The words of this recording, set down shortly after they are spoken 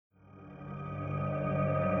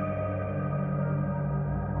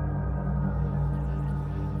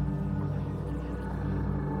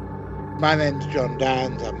My name's John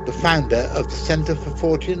Downs. I'm the founder of the Centre for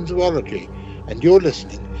Fortean Zoology, and you're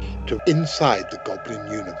listening to Inside the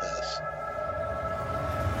Goblin Universe.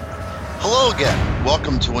 Hello again.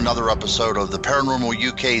 Welcome to another episode of the Paranormal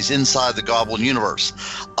UK's Inside the Goblin Universe.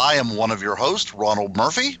 I am one of your hosts, Ronald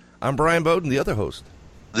Murphy. I'm Bryan Bowden, the other host.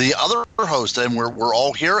 The other host, and we're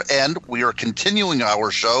all here, and we are continuing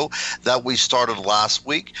our show that we started last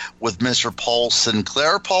week with Mr. Paul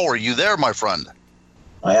Sinclair. Paul, are you there, my friend?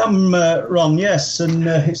 I am, Ron, yes, and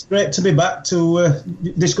it's great to be back to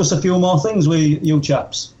discuss a few more things with you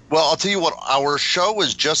chaps. Well, I'll tell you what, our show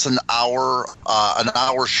is just an hour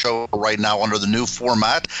show right now under the new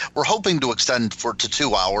format. We're hoping to extend to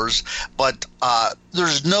 2 hours, but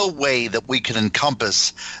there's no way that we can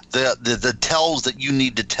encompass the tells that you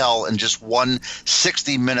need to tell in just one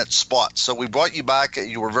 60-minute spot. So we brought you back.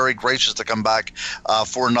 You were very gracious to come back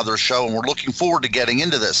for another show, and we're looking forward to getting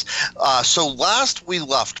into this. So last we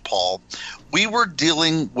left, Paul, we were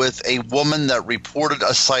dealing with a woman that reported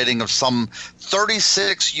a sighting of some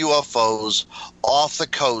 36 UFOs off the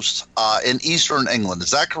coast in eastern England.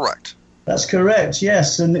 Is that correct? That's correct,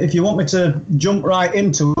 yes. And if you want me to jump right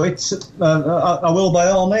into it, I will by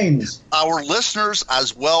all means. Our listeners,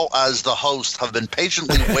 as well as the host, have been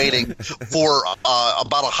patiently waiting for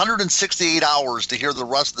about 168 hours to hear the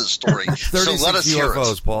rest of the story. 36 so let us hear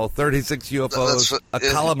UFOs, it. Paul. 36 UFOs, a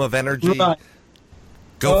column of energy. Right.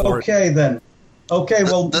 Go for it. Okay, then. Okay,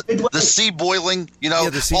 well... The sea boiling,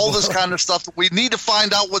 all this kind of stuff. We need to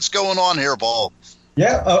find out what's going on here, Paul.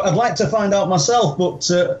 Yeah, I'd like to find out myself, but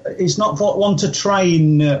it's not for one to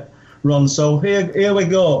train, Ron, so here we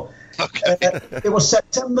go. Okay. It was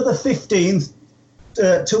September the 15th,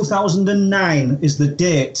 2009 is the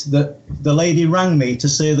date that the lady rang me to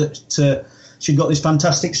say that she'd got this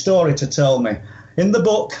fantastic story to tell me. In the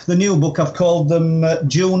book, the new book, I've called them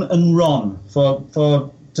June and Ron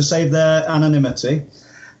to save their anonymity.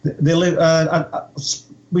 They live...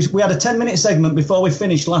 We had a 10-minute segment before we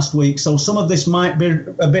finished last week, so some of this might be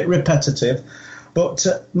a bit repetitive. But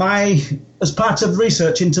as part of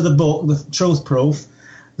research into the book, The Truth Proof,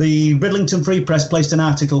 the Bridlington Free Press placed an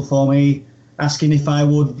article for me asking if I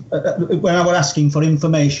would, when I was asking for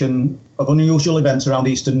information of unusual events around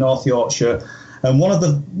Eastern North Yorkshire. And one of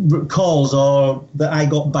the calls that I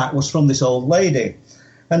got back was from this old lady.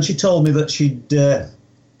 And she told me that she'd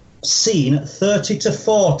seen 30 to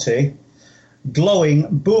 40 glowing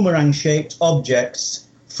boomerang-shaped objects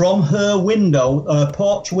from her window,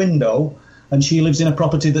 porch window, and she lives in a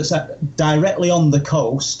property that's directly on the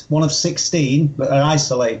coast, one of 16 that are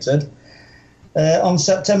isolated, on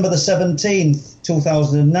September the 17th,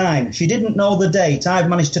 2009. She didn't know the date. I've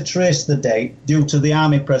managed to trace the date due to the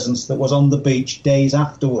army presence that was on the beach days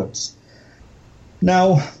afterwards.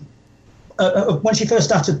 Now, when she first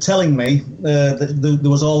started telling me that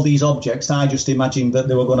there was all these objects, I just imagined that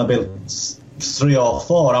there were going to be 3 or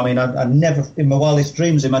 4. I mean, I never in my wildest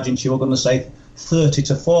dreams imagined she was going to say 30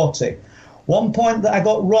 to 40. One point that I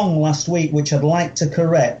got wrong last week, which I'd like to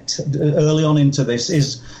correct early on into this,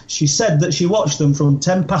 is she said that she watched them from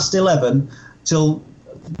 10 past 11 till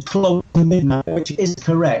close to midnight, which is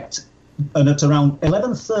correct. And at around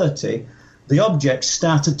 11:30, the objects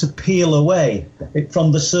started to peel away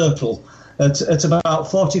from the circle at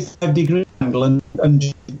about 45 degree angle and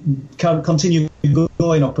continue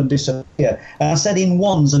going up and disappear. And I said in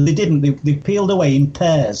ones, and they didn't. They peeled away in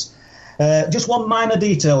pairs. Just one minor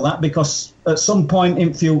detail, that, because at some point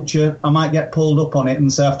in future I might get pulled up on it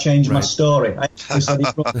and say I've changed my story. I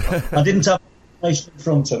didn't have information in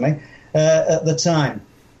front of me at the time.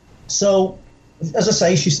 So, as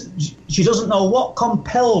I say, she doesn't know what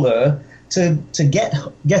compelled her to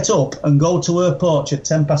get up and go to her porch at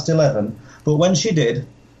 10 past 11. But when she did,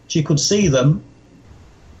 she could see them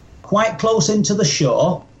quite close into the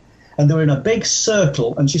shore, and they were in a big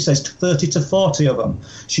circle, and she says 30 to 40 of them.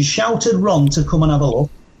 She shouted Ron to come and have a look.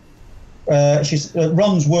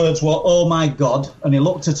 Ron's words were, "Oh my God," and he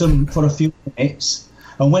looked at them for a few minutes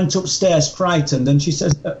and went upstairs frightened, and she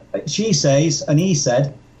says, and he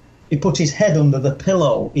said, he put his head under the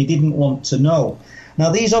pillow. He didn't want to know. Now,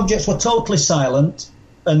 these objects were totally silent,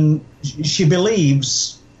 and she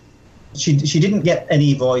believes... She didn't get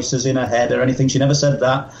any voices in her head or anything. She never said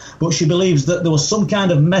that. But she believes that there was some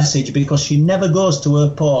kind of message, because she never goes to her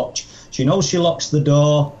porch. She knows she locks the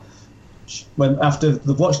door. After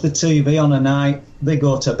they've watched the TV on a night, they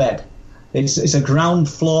go to bed. It's a ground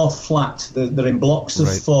floor flat. They're in blocks of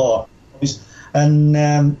 4.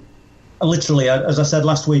 And literally, as I said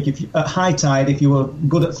last week, at high tide, if you were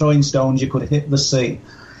good at throwing stones, you could hit the sea.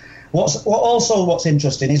 What's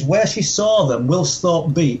interesting is where she saw them.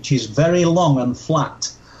 Wilsthorpe Beach is very long and flat,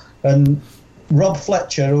 and Rob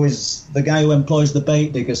Fletcher, who is the guy who employs the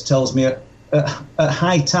bait diggers, tells me at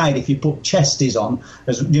high tide, if you put chesties on,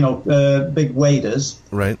 as big waders,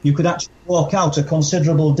 right, you could actually walk out a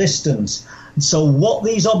considerable distance. So what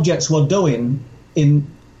these objects were doing in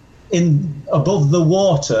above the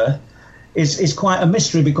water is quite a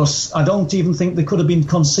mystery, because I don't even think they could have been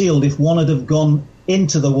concealed if one had have gone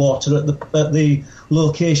into the water at the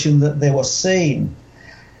location that they were seen.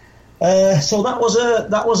 So that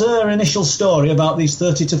was her initial story about these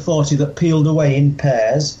 30 to 40 that peeled away in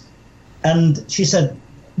pairs. And she said,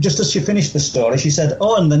 just as she finished the story, she said,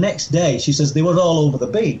 and the next day, she says, they were all over the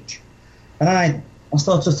beach. And I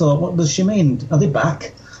thought, what does she mean? Are they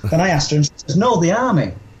back? And I asked her, and she says, no, the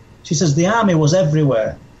army. She says, the army was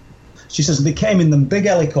everywhere. She says, they came in them big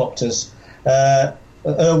helicopters. Her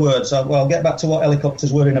words, I'll get back to what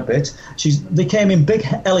helicopters were in a bit. They came in big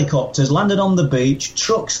helicopters, landed on the beach,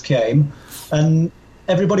 trucks came, and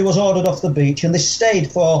everybody was ordered off the beach, and they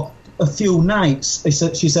stayed for a few nights.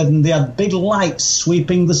 She said, and they had big lights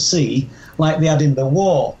sweeping the sea like they had in the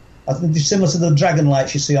war. I think it's similar to the dragon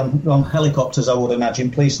lights you see on helicopters, I would imagine,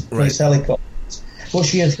 police helicopters. But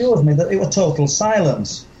she assured me that it was total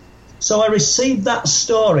silence. So I received that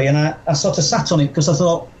story, and I sort of sat on it, because I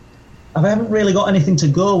thought, I haven't really got anything to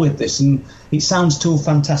go with this, and it sounds too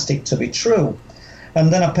fantastic to be true.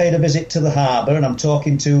 And then I paid a visit to the harbour, and I'm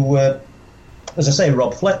talking to, as I say,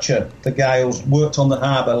 Rob Fletcher, the guy who's worked on the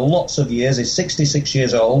harbour lots of years. He's 66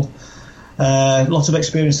 years old, lots of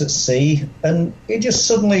experience at sea. And he just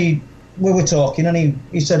suddenly, we were talking, and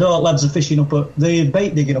he said, lads are fishing the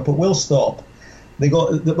bait digging up at Wilsthorpe.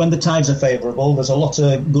 When the tides are favourable, there's a lot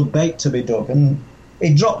of good bait to be dug. And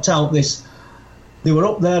he dropped out this. They were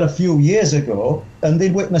up there a few years ago, and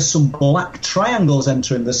they'd witnessed some black triangles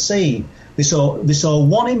entering the sea. They saw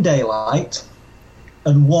one in daylight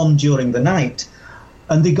and one during the night,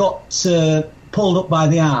 and they got pulled up by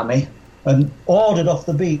the army and ordered off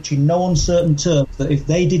the beach in no uncertain terms that if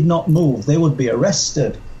they did not move, they would be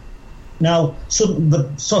arrested. Now,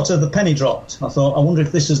 the penny dropped. I thought, I wonder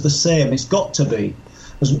if this is the same. It's got to be.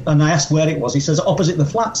 And I asked where it was. He says, opposite the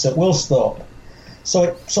flats at Wilsthorpe. So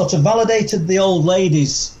it sort of validated the old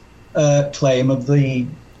lady's claim of the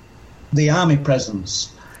army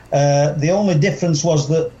presence. The only difference was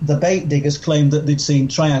that the bait diggers claimed that they'd seen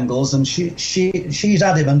triangles, and she's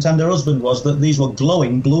adamant, and her husband was, that these were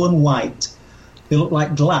glowing blue and white. They looked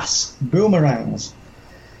like glass boomerangs.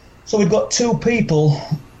 So we've got two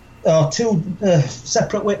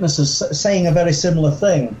separate witnesses saying a very similar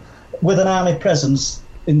thing, with an army presence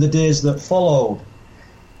in the days that followed.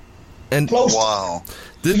 And close to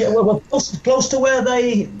where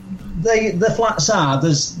the flats are,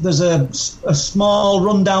 there's a small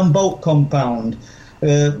rundown boat compound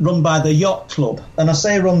run by the yacht club. And I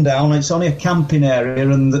say rundown, it's only a camping area,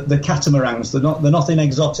 and the catamarans, they're nothing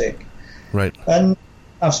exotic. Right. And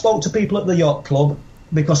I've spoke to people at the yacht club,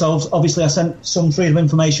 because I sent some freedom of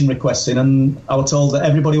information requests in, and I was told that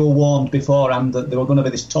everybody were warned beforehand that there were going to be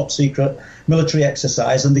this top secret military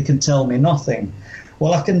exercise, and they can tell me nothing.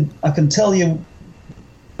 Well, I can tell you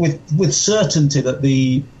with certainty that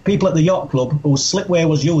the people at the yacht club, whose slipway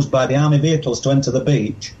was used by the army vehicles to enter the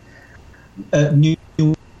beach, knew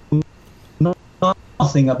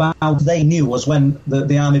nothing about what they knew was when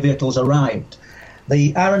the army vehicles arrived.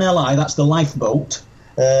 The RNLI, that's the lifeboat,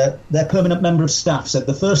 their permanent member of staff said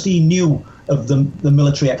the first he knew of the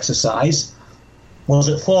military exercise was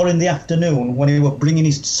at 4 p.m. when he was bringing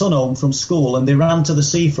his son home from school, and they ran to the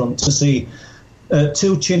seafront to see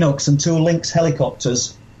 2 Chinooks and 2 Lynx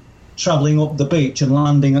helicopters travelling up the beach and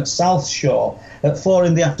landing at South Shore at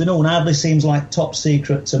 4 p.m. hardly seems like top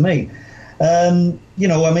secret to me. They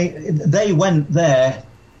went there.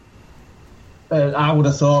 I would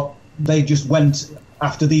have thought they just went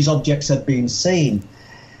after these objects had been seen.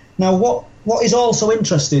 Now, what is also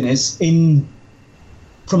interesting is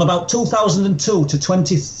from about 2002 to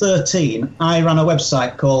 2013, I ran a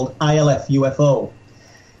website called ILF UFO.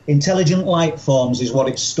 Intelligent Light Forms is what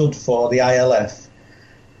it stood for, the ILF.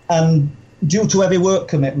 And due to heavy work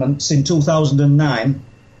commitments in 2009,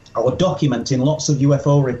 I was documenting lots of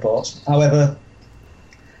UFO reports. However,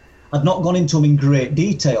 I'd not gone into them in great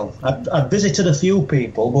detail. I'd visited a few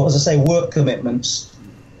people, but as I say, work commitments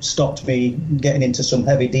stopped me getting into some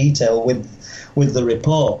heavy detail with the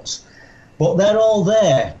reports. But they're all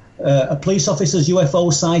there. A police officer's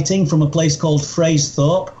UFO sighting from a place called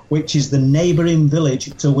Fraysthorpe, which is the neighbouring village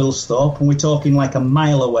to Wilsthorpe, and we're talking like a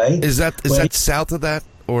mile away. Is that south of that?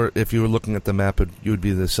 Or if you were looking at the map, you would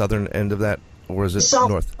be the southern end of that? Or is it south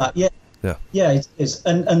north? Yeah, it is.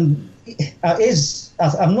 And it is.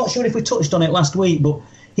 I'm not sure if we touched on it last week, but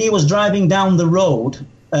he was driving down the road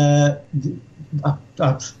I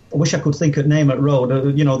wish I could think of the name of the road,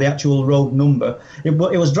 the actual road number. It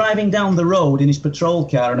was driving down the road in his patrol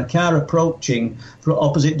car, and a car approaching from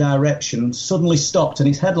opposite direction suddenly stopped and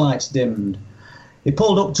his headlights dimmed. He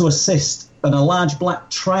pulled up to assist, and a large black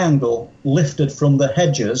triangle lifted from the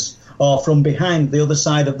hedges, or from behind the other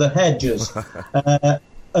side of the hedges,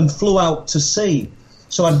 and flew out to sea.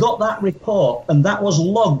 So I got that report, and that was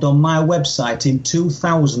logged on my website in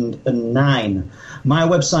 2009. My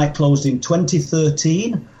website closed in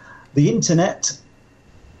 2013. The internet,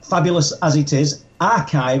 fabulous as it is,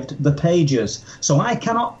 archived the pages. So I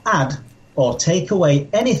cannot add or take away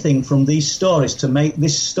anything from these stories to make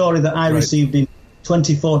this story that I received in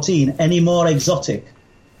 2014 any more exotic.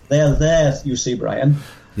 They're there, you see, Bryan.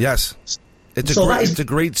 Yes. It's a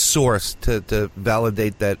great source to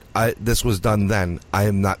validate that this was done then. I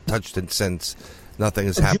have not touched it since. Nothing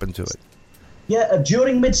has happened to it. Yeah,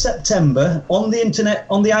 during mid-September, on the internet,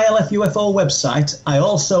 on the ILF UFO website, I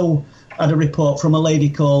also had a report from a lady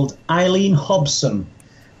called Eileen Hobson.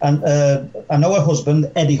 And I know her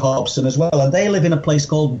husband, Eddie Hobson, as well. And they live in a place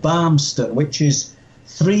called Barmston, which is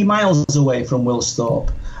 3 miles away from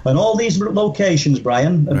Wilsthorpe. And all these locations,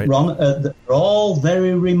 Bryan and Ron, they're all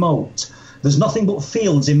very remote. There's nothing but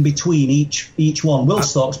fields in between each one.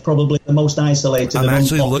 Wilsthorpe's probably the most isolated. I'm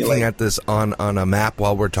actually looking at this on a map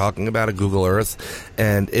while we're talking about it, Google Earth,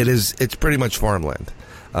 and it's pretty much farmland.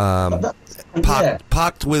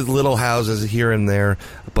 Pocked with little houses here and there,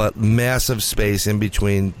 but massive space in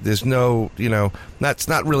between. There's no, that's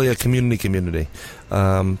not really a community.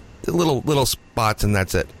 Little spots, and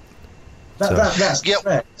that's it. That's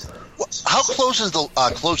correct. How close is the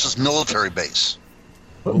closest military base?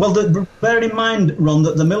 Well, bear in mind, Ron,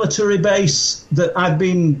 that the military base that I've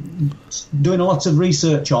been doing a lot of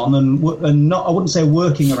research on, and not, I wouldn't say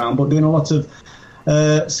working around, but doing a lot of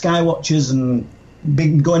Skywatchers and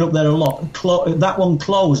been going up there a lot. That one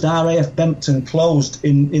closed. RAF Bempton closed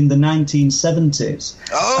in the 1970s.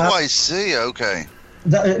 Oh, I see. Okay.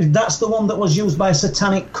 That's the one that was used by a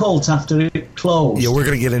satanic cult after it closed. Yeah, we're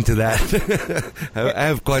going to get into that. I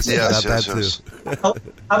have questions about that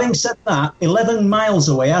too. Having said that, 11 miles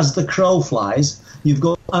away, as the crow flies, you've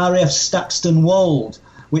got RAF Staxton Wold,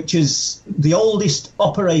 which is the oldest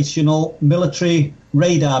operational military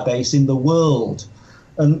radar base in the world.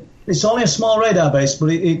 And it's only a small radar base, but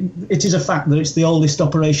it is a fact that it's the oldest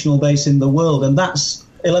operational base in the world, and that's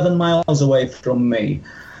 11 miles away from me.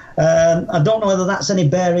 I don't know whether that's any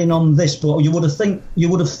bearing on this, but you would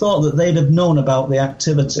have thought that they'd have known about the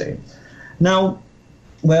activity. Now,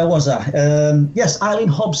 where was I? Yes, Eileen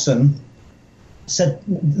Hobson said,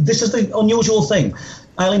 this is the unusual thing.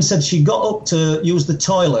 Eileen said she got up to use the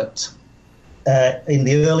toilet in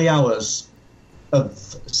the early hours of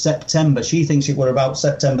September. She thinks it were about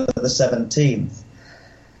September the 17th.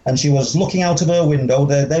 And she was looking out of her window.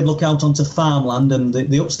 They'd look out onto farmland, and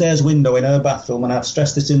the upstairs window in her bathroom, and I've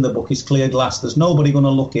stressed this in the book, is clear glass. There's nobody going to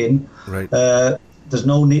look in. Right. There's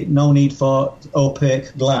no need for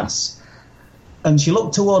opaque glass. And she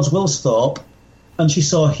looked towards Wilsthorpe, and she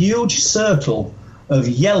saw a huge circle of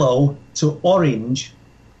yellow to orange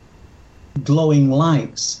glowing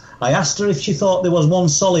lights. I asked her if she thought there was one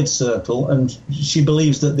solid circle, and she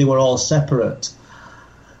believes that they were all separate.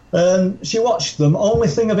 She watched them. Only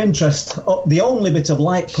thing of interest, the only bit of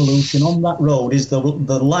light pollution on that road is the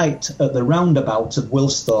light at the roundabout of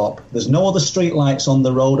Wilsthorpe. There's no other street lights on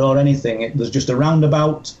the road or anything. There's just a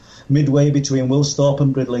roundabout midway between Wilsthorpe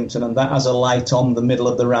and Bridlington, and that has a light on the middle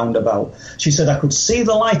of the roundabout. She said, I could see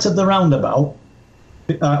the light of the roundabout.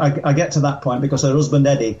 I get to that point because her husband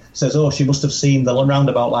Eddie says, she must have seen the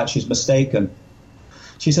roundabout light. She's mistaken.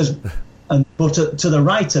 She says... But to the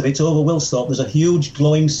right of it, over Wilsthorpe, there's a huge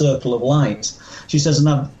glowing circle of light. She says,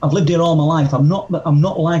 and I've lived here all my life. I'm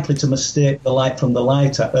not likely to mistake the light from the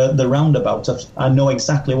light at the roundabout. I know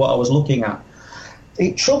exactly what I was looking at.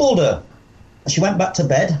 It troubled her. She went back to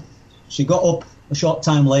bed. She got up a short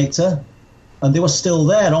time later, and they were still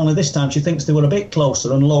there. Only this time she thinks they were a bit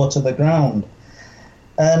closer and lower to the ground.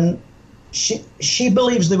 And she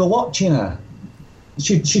believes they were watching her.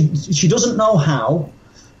 She doesn't know how.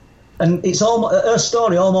 And it's her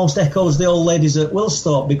story almost echoes the old ladies at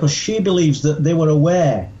Wilsthorpe, because she believes that they were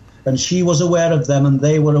aware, and she was aware of them, and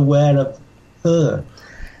they were aware of her.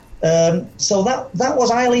 So that was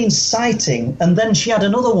Eileen's sighting, and then she had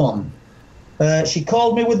another one. She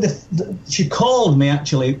called me she called me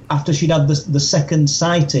actually after she'd had the second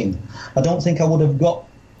sighting. I don't think I would have got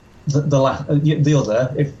the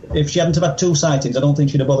other if she hadn't have had two sightings. I don't think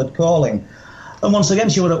she'd have bothered calling. And once again,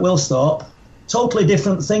 she was at Wilsthorpe. Totally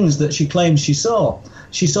different things that she claims she saw.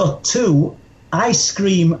 She saw two ice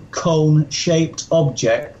cream cone-shaped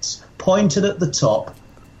objects pointed at the top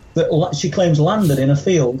that she claims landed in a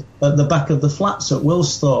field at the back of the flats at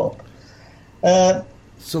Woolsthorpe. So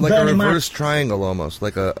like a reverse triangle almost,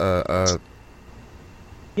 like a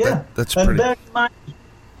yeah. That's pretty.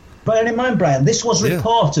 Bear in mind, Brian, this was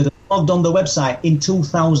reported and logged on the website in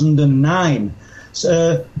 2009.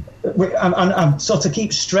 So, I sort of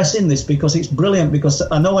keep stressing this because it's brilliant, because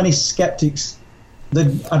I know any skeptics,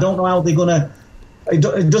 I don't know how they're going to...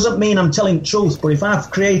 It doesn't mean I'm telling the truth, but if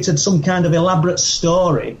I've created some kind of elaborate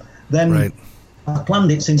story, then right. I've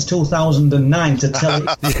planned it since 2009 to tell it.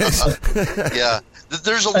 Yes. Yeah.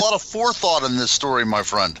 There's a lot of forethought in this story, my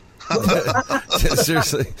friend.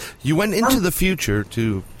 Seriously. You went into the future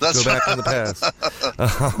to go back to the past.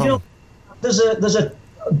 You know,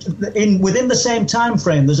 within the same time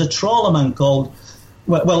frame, there's a trawlerman called,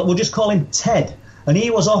 well, we'll just call him Ted, and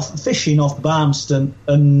he was off fishing off Barmston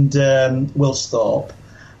and Woolsthorpe,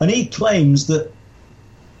 and he claims that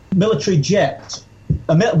one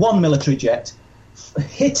military jet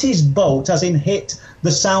hit his boat, as in hit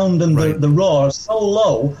the sound and the roar so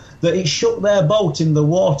low that it shook their boat in the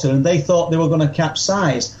water, and they thought they were going to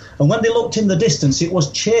capsize. And when they looked in the distance, it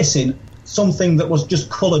was chasing something that was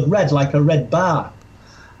just coloured red, like a red bar.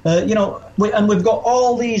 We've got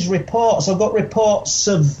all these reports. I've got reports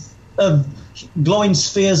of glowing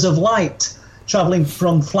spheres of light travelling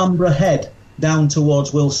from Flamborough Head down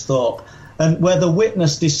towards Woolsthorpe, and where the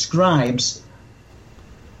witness describes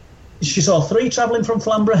she saw 3 travelling from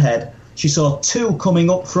Flamborough Head, she saw 2 coming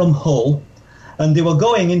up from Hull, and they were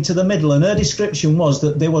going into the middle, and her description was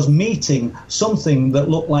that they was meeting something that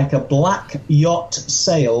looked like a black yacht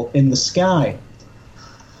sail in the sky.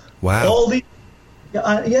 Wow. All the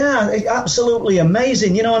absolutely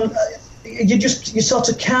amazing, and you sort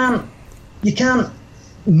of can't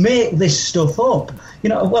make this stuff up.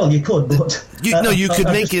 Well, you could, but you could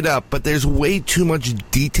make it up, but there's way too much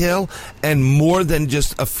detail and more than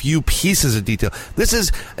just a few pieces of detail. This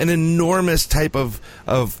is an enormous type of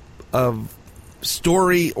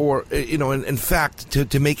story, or in fact,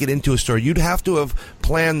 to make it into a story, you'd have to have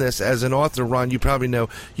planned this as an author. Ron, you probably know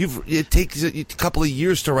it takes a couple of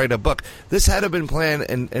years to write a book. This had to have been planned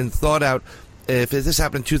and thought out. If this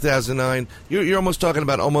happened in 2009, you're almost talking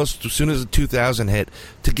about almost as soon as 2000 hit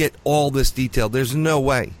to get all this detail. There's no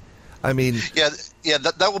way. I mean, yeah,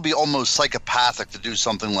 that would be almost psychopathic to do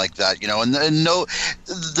something like that, and no,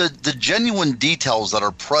 the genuine details that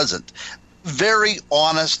are present. Very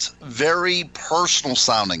honest, very personal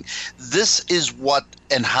sounding. This is what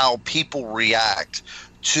and how people react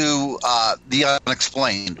to the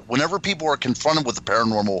unexplained. Whenever people are confronted with the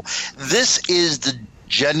paranormal, this is the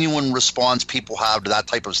genuine response people have to that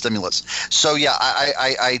type of stimulus. So yeah,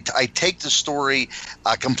 I take the story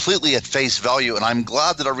completely at face value, and I'm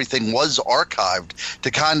glad that everything was archived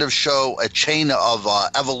to kind of show a chain of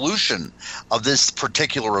evolution of this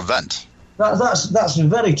particular event. That's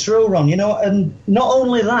very true, Ron. And not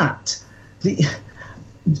only that, as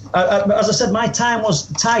I said, my time was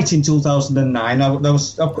tight in 2009. I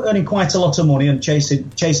was earning quite a lot of money and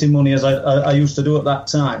chasing money as I used to do at that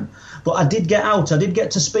time. But I did get out. I did get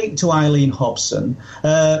to speak to Eileen Hobson,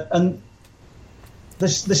 and they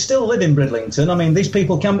still live in Bridlington. I mean, these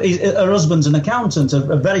people her husband's an accountant,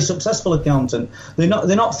 a very successful accountant. They're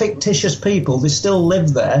not fictitious people. They still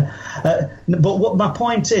live there. But what my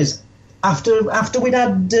point is, after we'd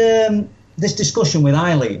had this discussion with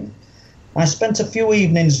Eileen, I spent a few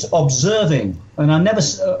evenings observing, and I never,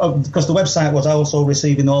 because the website was also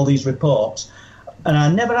receiving all these reports, and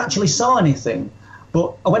I never actually saw anything.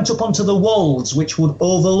 But I went up onto the wolds, which would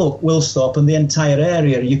overlook Woolsthorpe and the entire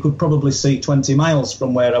area. You could probably see 20 miles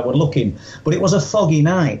from where I was looking. But it was a foggy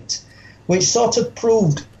night, which sort of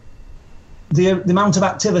proved the amount of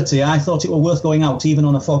activity. I thought it were worth going out even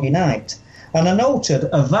on a foggy night. And I noted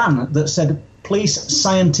a van that said Police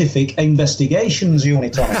Scientific Investigations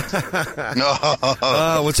Unit on it.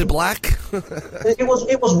 Was it black?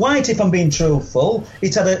 It was white, if I'm being truthful.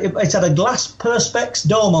 It had a glass perspex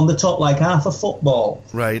dome on the top, like half a football.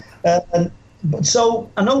 Right.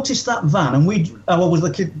 So I noticed that van, and I was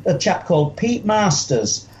with a chap called Pete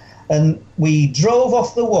Masters, and we drove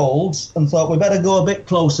off the wolds and thought we better go a bit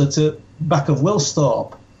closer to back of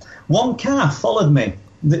Woolsthorpe. One car followed me.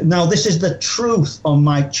 Now, this is the truth on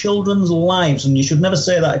my children's lives, and you should never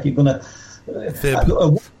say that if you're going to...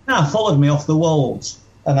 A car followed me off the wolds,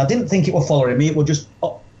 and I didn't think it were following me. It were just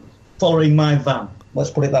following my van.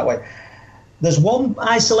 Let's put it that way. There's one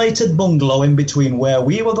isolated bungalow in between where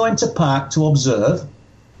we were going to park to observe,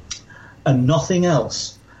 and nothing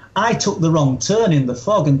else. I took the wrong turn in the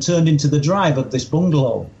fog and turned into the drive of this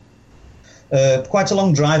bungalow. Quite a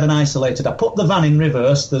long drive and isolated. I put the van in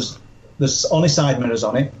reverse. There's only side mirrors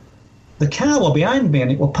on it. The car were behind me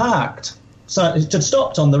and it were parked. So it had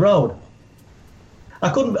stopped on the road.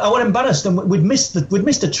 I was embarrassed, and we'd missed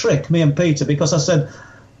a trick, me and Peter, because I said,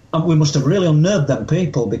 we must have really unnerved them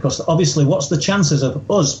people, because obviously what's the chances of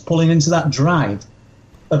us pulling into that drive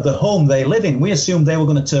of the home they live in? We assumed they were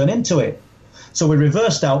going to turn into it. So we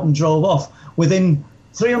reversed out and drove off. Within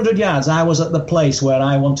 300 yards, I was at the place where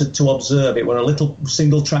I wanted to observe it, where a little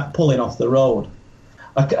single track pulling off the road.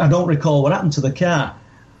 I don't recall what happened to the car.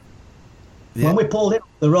 Yeah. When we pulled in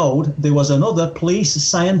the road, there was another police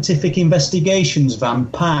scientific investigations van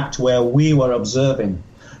parked where we were observing.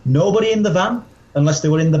 Nobody in the van, unless they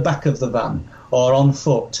were in the back of the van or on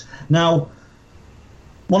foot. Now,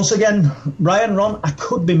 once again, Bryan, Ron, I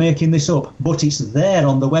could be making this up, but it's there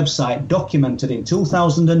on the website, documented in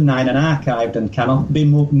 2009 and archived, and cannot be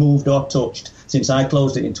moved or touched since I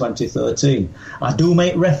closed it in 2013. I do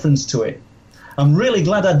make reference to it. I'm really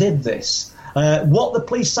glad I did this. What the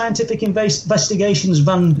police scientific investigations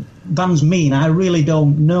vans mean, I really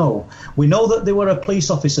don't know. We know that there were a police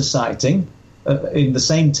officer sighting in the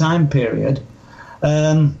same time period.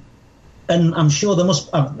 And I'm sure there must.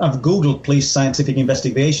 I've Googled police scientific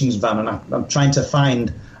investigations van, and I'm trying to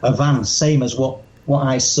find a van same as what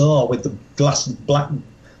I saw with the black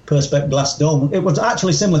perspex glass dome. It was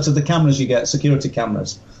actually similar to the cameras you get, security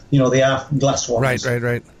cameras. You know, the half glass ones.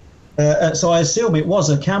 Right. So I assume it was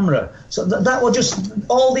a camera. So that were just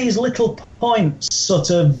all these little points, sort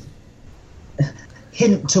of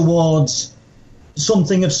hint towards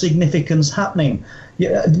something of significance happening.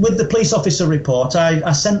 Yeah, with the police officer report,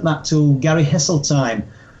 I sent that to Gary Hesseltine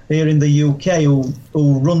here in the UK,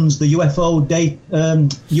 who runs the UFO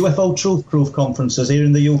Truth Proof conferences here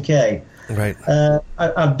in the UK. Right.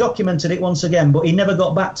 I've documented it once again, but he never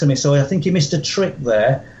got back to me, so I think he missed a trick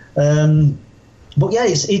there. But yeah,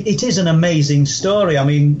 it is an amazing story. I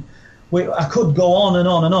mean, I could go on and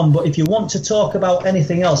on and on, but if you want to talk about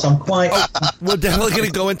anything else, I'm quite... We're definitely going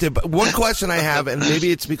to go into it. But one question I have, and maybe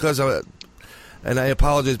it's because of... And I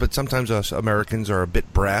apologize, but sometimes us Americans are a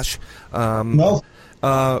bit brash. No.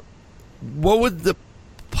 What would the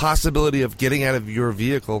possibility of getting out of your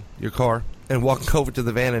vehicle, your car, and walking over to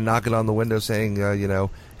the van and knocking on the window saying,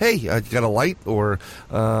 hey, you got a light? Or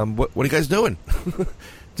what are you guys doing?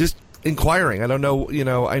 Just inquiring. I don't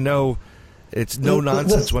know, I know it's no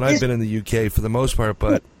nonsense when I've been in the UK for the most part,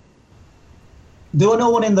 but... There were no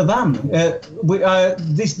one in the van.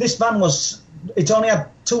 This van was... It only had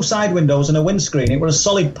two side windows and a windscreen. It was a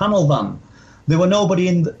solid panel van. There were nobody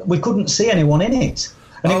in... We couldn't see anyone in it.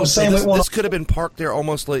 And it was so this could have been parked there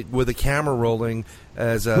almost like with a camera rolling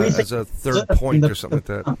as a third point or something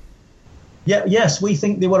like that. Yes, we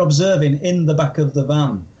think they were observing in the back of the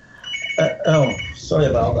van. Sorry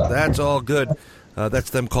about that. That's all good.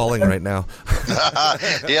 That's them calling right now.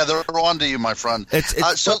 Yeah, they're on to you, my friend.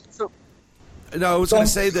 No, I was going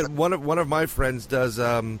to say that one of my friends does...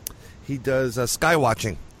 He does sky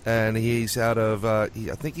watching, and he's out of I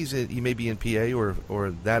think he may be in PA or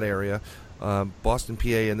that area, Boston, PA,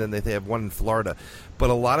 and then they have one in Florida. But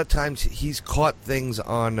a lot of times he's caught things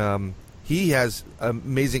on. He has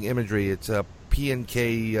amazing imagery. It's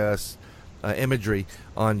P&K imagery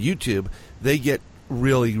on YouTube. They get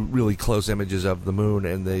really, really close images of the moon,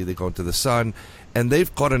 and they go into the sun, and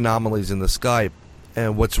they've caught anomalies in the sky.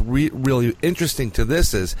 And what's really interesting to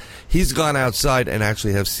this is he's gone outside and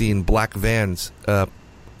actually have seen black vans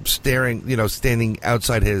standing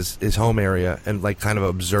outside his home area and like kind of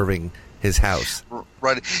observing his house.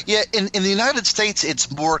 Right. Yeah, in the United States,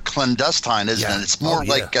 it's more clandestine, isn't it? It's more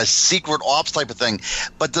like a secret ops type of thing.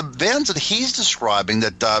 But the vans that he's describing,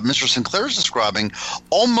 that Mr. Sinclair is describing,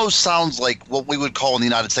 almost sounds like what we would call in the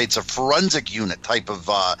United States a forensic unit type of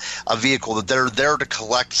a vehicle, that they're there to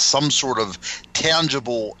collect some sort of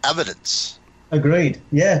tangible evidence. Agreed.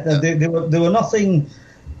 Yeah, there were nothing...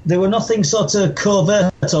 There were nothing sort of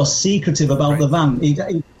covert or secretive about the van.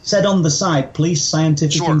 It said on the side, police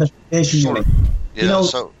scientific investigation unit. Yeah,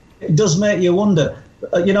 it does make you wonder.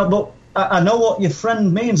 But I know what your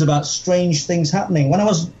friend means about strange things happening. When I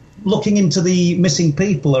was looking into the missing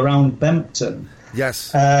people around Bempton,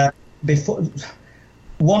 yes, before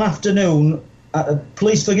one afternoon,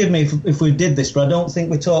 please forgive me if we did this, but I don't think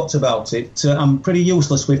we talked about it. I'm pretty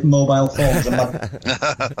useless with mobile phones.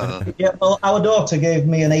 Yeah, well, our daughter gave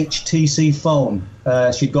me an HTC phone.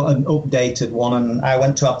 She'd got an updated one, and I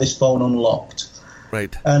went to have this phone unlocked.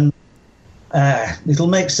 Right. And it'll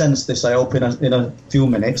make sense, this, I hope, in a few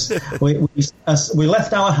minutes. we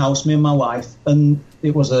left our house, me and my wife, and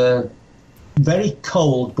it was a very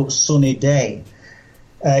cold but sunny day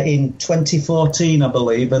in 2014, I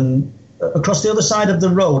believe, and across the other side of the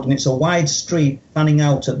road, and it's a wide street fanning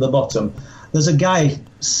out at the bottom, there's a guy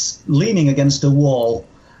leaning against a wall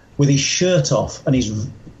with his shirt off, and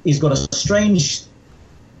he's got a strange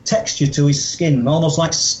texture to his skin, almost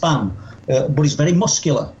like spam, but he's very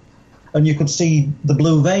muscular. And you could see the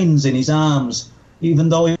blue veins in his arms, even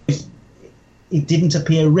though he didn't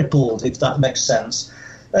appear rippled, if that makes sense.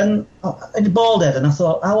 And bald head, and I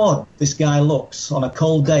thought, how odd this guy looks on a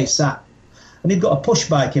cold day sat. And he'd got a push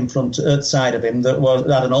bike in front side of him that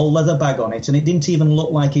had an old leather bag on it, and it didn't even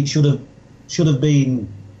look like it should have been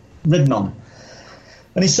ridden on.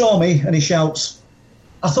 And he saw me, and he shouts,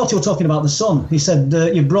 I thought you were talking about the sun. He said,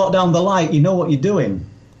 you brought down the light, you know what you're doing.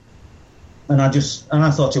 And I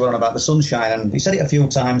thought you were on about the sunshine, and he said it a few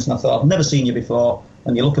times, and I thought, I've never seen you before,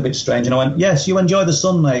 and you look a bit strange. And I went, yes, you enjoy the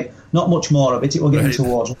sun, mate. Not much more of it. It will get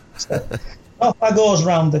towards. Off I goes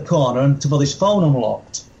round the corner and to put his phone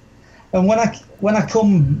unlocked. And when I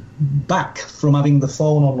come back from having the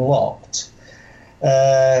phone unlocked,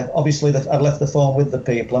 obviously I'd left the phone with the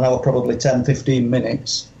people, and I was probably 10, 15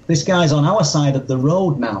 minutes. This guy's on our side of the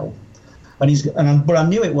road now, but I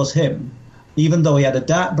knew it was him, even though he had a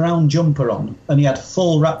dark brown jumper on and he had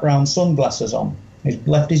full wraparound sunglasses on. He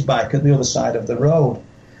left his bike at the other side of the road.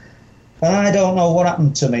 And I don't know what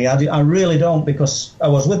happened to me. I really don't, because I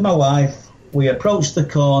was with my wife. We approached the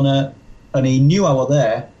corner, and he knew I was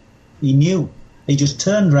there. He knew. He just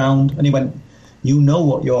turned round and he went, you know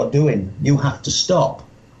what you're doing. You have to stop.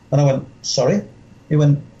 And I went, sorry? He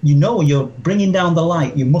went, you know you're bringing down the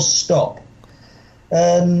light. You must stop.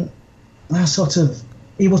 And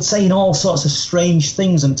he was saying all sorts of strange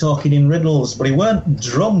things and talking in riddles, but he weren't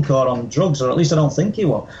drunk or on drugs, or at least I don't think he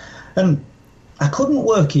was. And I couldn't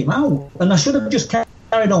work him out. And I should have just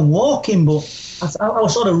carried on walking, but I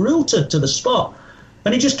was sort of rooted to the spot.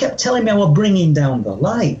 And he just kept telling me I was bringing down the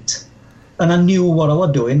light. And I knew what I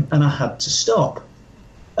was doing, and I had to stop.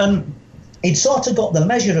 And he'd sort of got the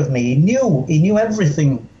measure of me. He knew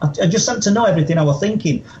everything. I just had to know everything I was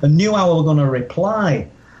thinking and knew how I was going to reply.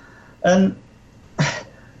 And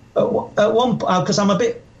at one point, because I'm not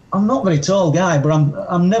a very tall guy, but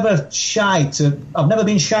I'm never shy I've never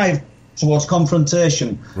been shy towards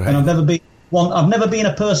confrontation. Right. And I've never been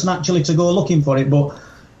a person actually to go looking for it, but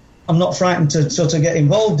I'm not frightened to sort of get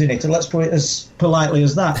involved in it, and let's put it as politely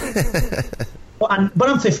as that. but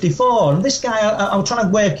I'm 54, and this guy, I was trying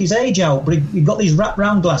to work his age out, but he got these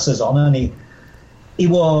wrap-round glasses on, and he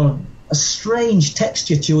wore a strange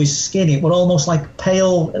texture to his skin. It was almost like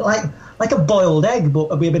pale, like a boiled egg, but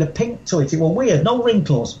a bit of pink to it. It was weird, no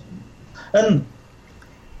wrinkles. And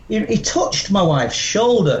he touched my wife's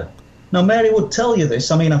shoulder. Now, Mary would tell you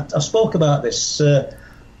this. I mean, I spoke about this to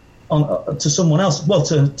someone else, well,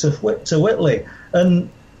 to Whitley, and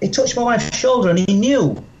he touched my wife's shoulder, and he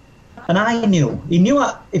knew, and I knew. He knew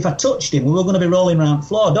if I touched him, we were going to be rolling around the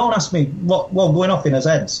floor. Don't ask me what going off in his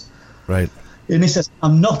heads. Right. And he says,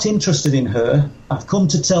 I'm not interested in her. I've come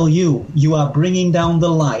to tell you, you are bringing down the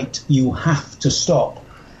light. You have to stop.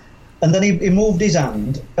 And then he moved his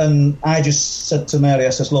hand, and I just said to Mary, I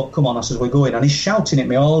says, look, come on. I says, we're going. And he's shouting at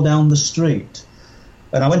me all down the street.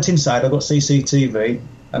 And I went inside, I got CCTV,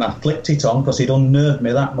 and I clicked it on because he'd unnerved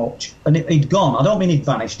me that much. And he'd gone. I don't mean he'd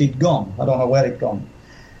vanished. He'd gone. I don't know where he'd gone.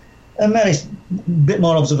 And Mary's a bit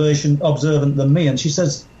more observant than me, and she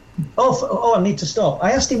says, oh, I need to stop.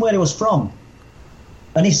 I asked him where he was from.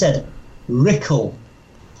 And he said, Rickle.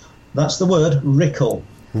 That's the word, Rickle.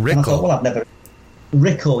 And I thought, well, I've never...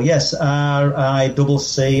 Rickle, yes,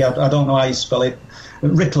 R-I-C-C. I don't know how you spell it.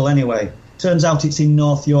 Rickle, anyway. Turns out it's in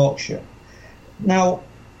North Yorkshire. Now,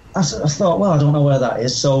 I thought, well, I don't know where that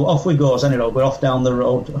is. So off we goes, anyway. We're off down the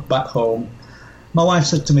road, back home. My wife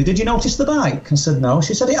said to me, did you notice the bike? I said, no.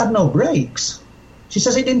 She said, it had no brakes. She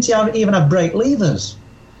says, it didn't even have brake levers.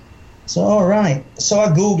 So, all right. So I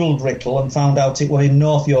Googled Rickle and found out it was in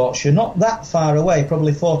North Yorkshire, not that far away,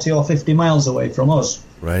 probably 40 or 50 miles away from us.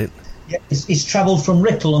 Right. Yeah, he's travelled from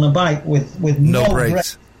Rickle on a bike with no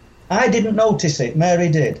brakes. I didn't notice it. Mary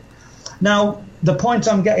did. Now, the point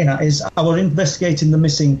I'm getting at is I was investigating the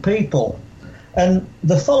missing people. And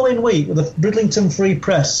the following week, the Bridlington Free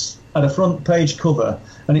Press had a front page cover,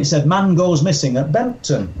 and it said, man goes missing at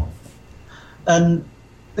Bempton. And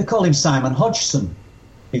they call him Simon Hodgson.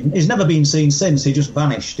 He's never been seen since. He just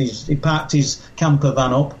vanished. He parked his camper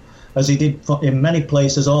van up, as he did in many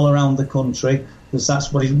places all around the country, because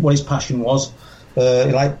that's what his passion was.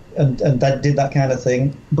 And Dad did that kind of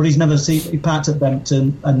thing. But he parked at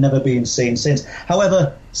Bempton and never been seen since.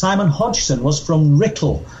 However, Simon Hodgson was from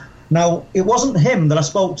Rickle. Now, it wasn't him that I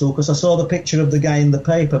spoke to because I saw the picture of the guy in the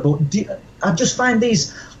paper, but I just find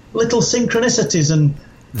these little synchronicities and...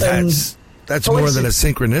 That's more than a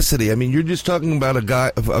synchronicity. I mean, you're just talking about a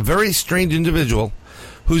guy, a very strange individual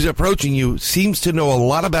who's approaching you seems to know a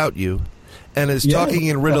lot about you and is talking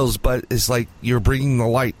in riddles, but it's like you're bringing the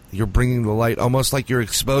light. You're bringing the light, almost like you're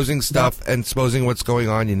exposing stuff and exposing what's going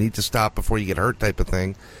on. You need to stop before you get hurt type of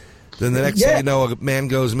thing. Then the next thing you know, a man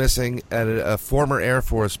goes missing at a former Air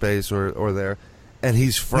Force base or there, and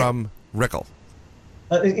he's from Rickle.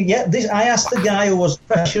 I asked the guy who was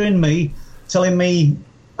pressuring me, telling me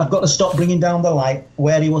I've got to stop bringing down the light,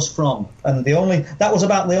 where he was from. And that was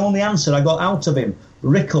about the only answer I got out of him,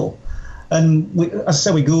 Rickle. And as I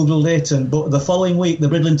said, we Googled it, but the following week, the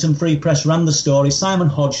Bridlington Free Press ran the story. Simon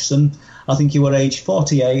Hodgson, I think he was age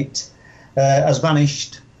 48, has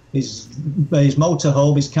vanished. His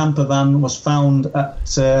motorhome, his camper van, was found at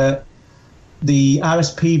the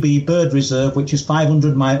RSPB Bird Reserve, which is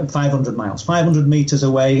 500 metres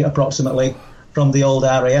away, approximately, from the old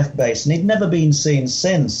RAF base. And he'd never been seen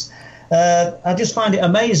since. I just find it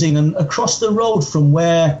amazing. And across the road from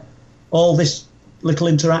where all this little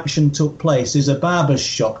interaction took place is a barber's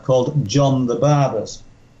shop called John the Barber's.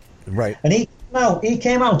 Right. And he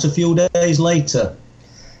came out a few days later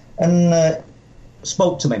and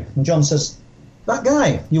spoke to me. And John says, "That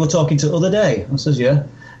guy you were talking to the other day?" I says, "Yeah."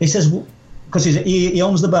 He says, because he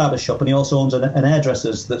owns the barber shop and he also owns an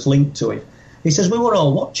hairdresser's that's linked to it. He says, "We were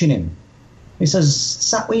all watching him." He says,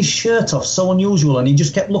 "Sat with his shirt off, so unusual, and he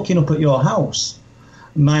just kept looking up at your house."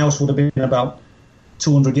 My house would have been about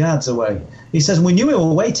 200 yards away. He says, "We knew we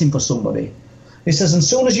were waiting for somebody." He says, "And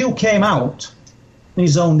soon as you came out, he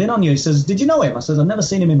zoned in on you." He says, "Did you know him?" I said, "I've never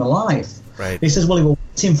seen him in my life." Right. He says, "Well, he was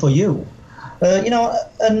waiting for you."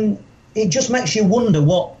 And it just makes you wonder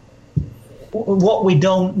what we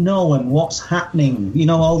don't know and what's happening.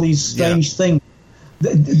 All these strange things.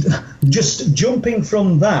 Just jumping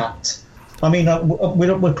from that. I mean,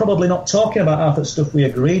 we're probably not talking about half the stuff we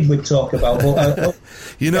agreed we'd talk about. But,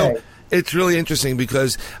 it's really interesting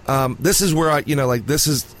because this is where this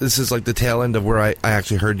is like the tail end of where I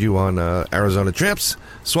actually heard you on Arizona Tramp's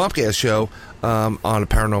Swampcast show on a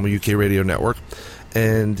Paranormal UK radio network.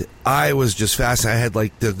 And I was just fascinated. I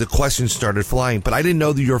had the questions started flying, but I didn't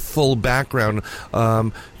know your full background.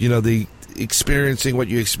 The experiencing what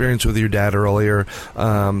you experienced with your dad earlier,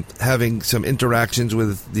 having some interactions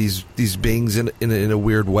with these beings in a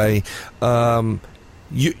weird way.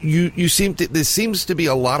 You seem to. There seems to be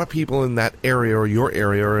a lot of people in that area or your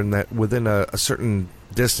area or in that within a certain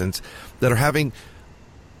distance that are having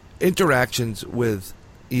interactions with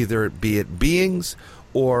either be it beings.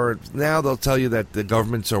 Or now they'll tell you that the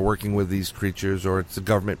governments are working with these creatures, or it's the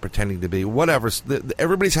government pretending to be whatever.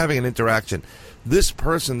 Everybody's having an interaction. This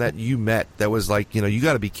person that you met that was like, you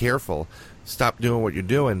got to be careful, stop doing what you're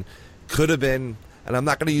doing, could have been. And I'm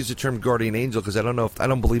not going to use the term guardian angel because I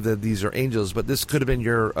don't believe that these are angels, but this could have been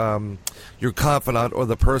your confidant or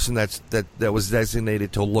the person that was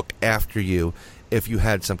designated to look after you if you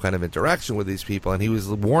had some kind of interaction with these people, and he was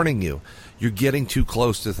warning you, you're getting too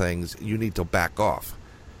close to things, you need to back off.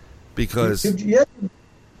 Because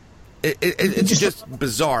it's just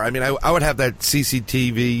bizarre. I mean, I would have that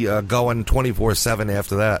CCTV going 24/7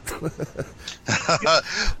 after that.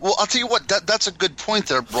 Well, I'll tell you what. That's a good point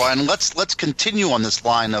there, Brian. Let's continue on this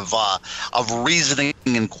line of reasoning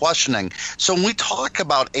and questioning. So when we talk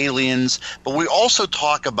about aliens, but we also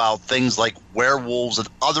talk about things like werewolves and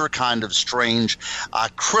other kind of strange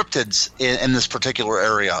cryptids in this particular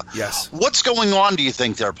area. Yes. What's going on? Do you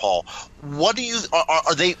think there, Paul? What do you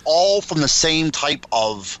are they all from the same type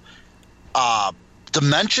of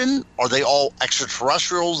dimension? Are they all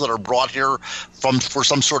extraterrestrials that are brought here from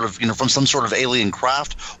some sort of alien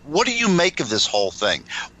craft? What do you make of this whole thing?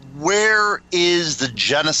 Where is the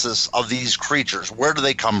genesis of these creatures? Where do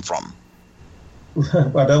they come from?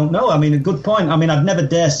 I don't know. I mean, a good point. I mean, I'd never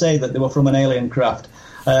dare say that they were from an alien craft.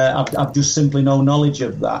 I've just simply no knowledge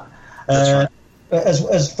of that. That's right.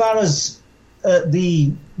 As far as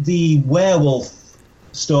the werewolf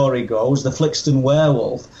story goes, the Flixton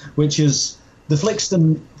werewolf, which is the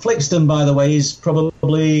Flixton, by the way, is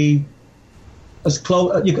probably as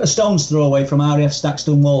close a stone's throw away from RAF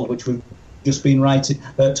Staxton Wold, which we've just been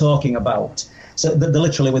talking about. So they're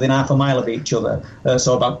literally within half a mile of each other,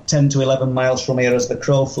 so about 10 to 11 miles from here as the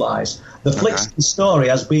crow flies. The Flixton story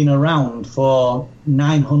has been around for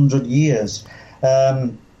 900 years,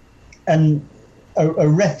 and a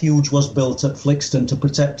refuge was built at Flixton to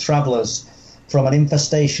protect travellers from an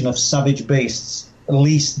infestation of savage beasts,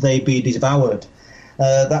 lest they be devoured.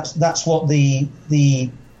 That's what the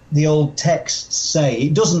old texts say.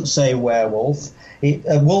 It doesn't say werewolf.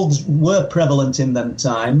 Wolves were prevalent in them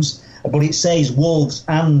times, but it says wolves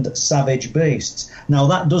and savage beasts. Now,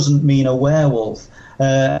 that doesn't mean a werewolf.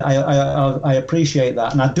 I appreciate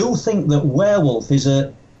that. And I do think that werewolf is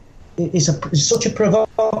it's such a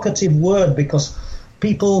provocative word because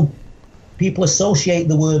people associate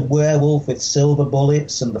the word werewolf with silver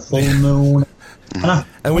bullets and the full moon.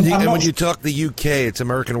 And when you talk the UK, it's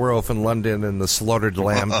American Werewolf in London and the Slaughtered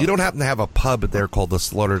Lamb. You don't happen to have a pub there called the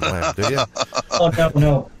Slaughtered Lamb, do you? Oh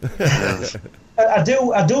no. I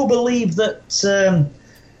do believe that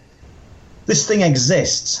this thing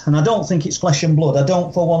exists, and I don't think it's flesh and blood. I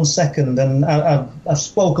don't for one second. And I've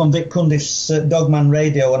spoke on Vic Cundiff's Dogman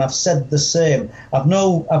Radio, and I've said the same. I've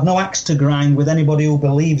no axe to grind with anybody who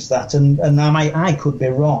believes that, and I could be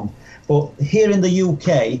wrong. But here in the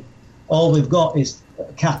UK, all we've got is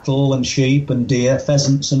cattle and sheep and deer,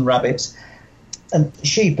 pheasants and rabbits. And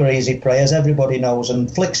sheep are easy prey, as everybody knows, and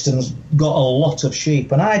Flixton's got a lot of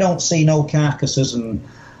sheep. And I don't see no carcasses and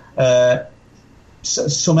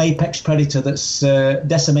some apex predator that's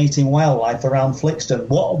decimating wildlife around Flixton.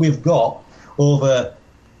 What we've got over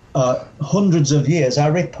hundreds of years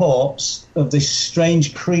are reports of this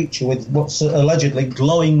strange creature with what's allegedly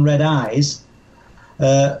glowing red eyes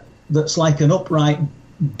that's like an upright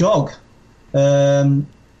dog. And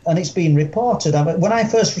it's been reported. When I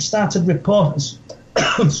first started when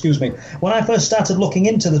I first started looking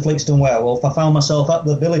into the Flixton werewolf, I found myself at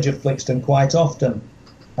the village of Flixton quite often,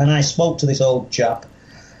 and I spoke to this old chap.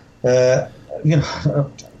 Came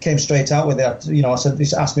straight out with it. I said, he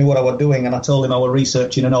asked me what I was doing, and I told him I was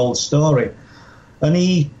researching an old story, and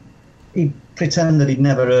he pretended he'd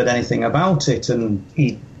never heard anything about it, and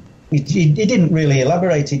he didn't really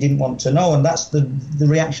elaborate. He didn't want to know, and that's the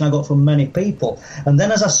reaction I got from many people. And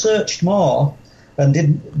then as I searched more and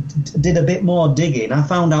did a bit more digging, I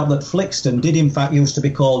found out that Flixton did in fact used to be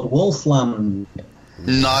called Wolfland.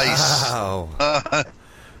 Nice. Wow.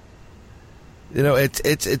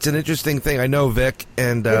 It's an interesting thing. I know Vic,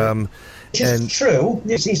 and it's true.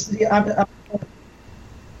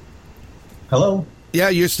 Hello. Yeah,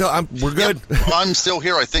 you're still. We're good. Yep, I'm still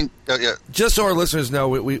here. I think. Yeah. Just so our listeners know,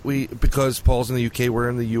 we because Paul's in the UK, we're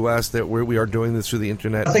in the US. That we are doing this through the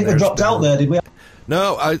internet. I think we dropped out there. Did we?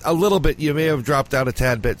 No, a little bit. You may have dropped out a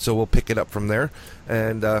tad bit, so we'll pick it up from there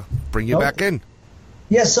and bring you back in.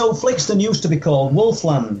 Yeah. So Flixton used to be called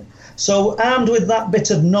Wolfland. So armed with that bit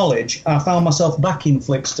of knowledge, I found myself back in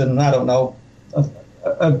Flixton. I don't know,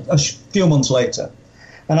 a few months later,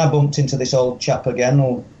 and I bumped into this old chap again,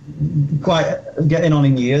 who quite getting on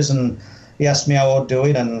in years, and he asked me how I was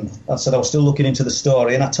doing, and I said I was still looking into the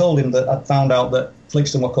story, and I told him that I'd found out that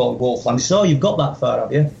Flixton were called Wolfland. He said, "Oh, you've got that far,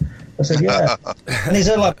 have you?" I said, "Yeah." And he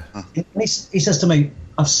said, he says to me,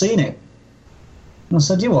 "I've seen it." And I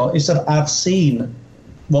said, "You what?" He said, "I've seen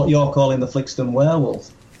what you're calling the Flixton werewolf."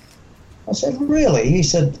 I said, "Really?" He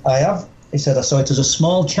said, "I have." He said, "I saw it as a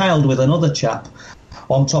small child with another chap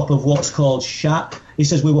on top of what's called shat." He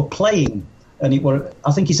says, "We were playing, and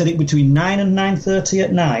I think he said it between 9 and 9:30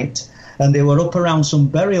 at night, and they were up around some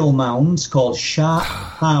burial mounds called Shat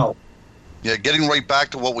How." Yeah, getting right back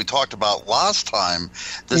to what we talked about last time,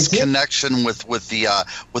 this connection with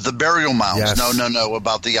the burial mounds. Yes. No,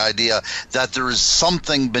 about the idea that there is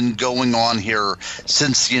something been going on here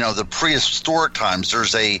since the prehistoric times.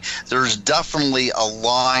 There's definitely a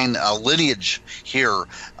lineage here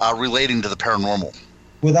relating to the paranormal.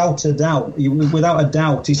 Without a doubt,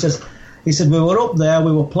 he said we were up there,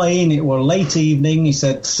 we were playing, it were late evening. He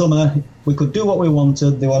said summer, we could do what we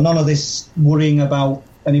wanted. There were none of this worrying about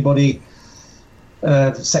anybody.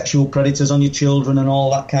 Sexual predators on your children and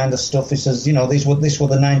all that kind of stuff. He says, this were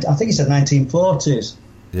the 1940s.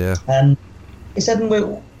 Yeah. And he said, we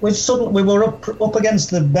were up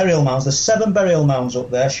against the burial mounds. There's 7 burial mounds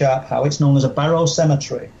up there, Sharp How. It's known as a barrow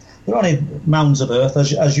cemetery. They're only mounds of earth,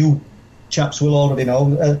 as you chaps will already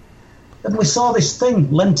know. And we saw this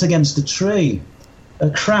thing leant against a tree,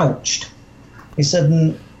 crouched. He said,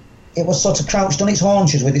 and it was sort of crouched on its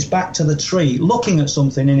haunches with its back to the tree, looking at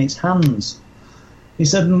something in its hands. He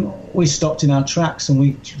said, and we stopped in our tracks, and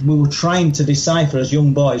we were trying to decipher as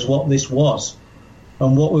young boys what this was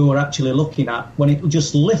and what we were actually looking at, when it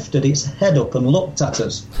just lifted its head up and looked at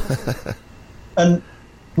us. And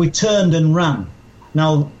we turned and ran.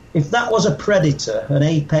 Now, if that was a predator, an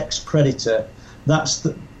apex predator, that's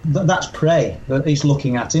prey that it's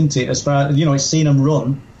looking at, isn't it? As far as, it's seen them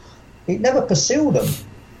run. It never pursued them.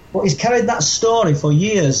 But he's carried that story for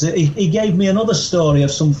years. He gave me another story of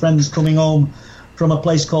some friends coming home from a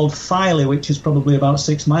place called Filey, which is probably about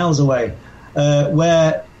 6 miles away,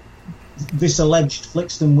 where this alleged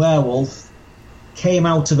Flixton werewolf came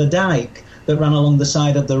out of a dike that ran along the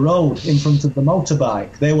side of the road in front of the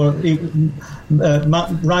motorbike. They were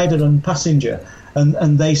rider and passenger,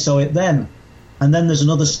 and they saw it then. And then there's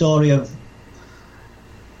another story of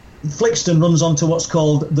Flixton runs onto what's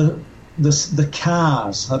called the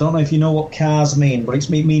cars. I don't know if you know what cars mean, but it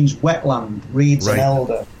means wetland, reeds and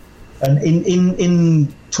elder. And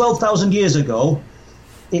in 12,000 years ago,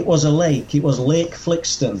 it was a lake. It was Lake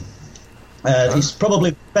Flixton. It's probably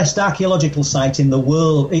the best archaeological site in the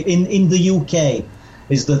world. In the UK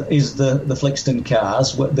is the Flixton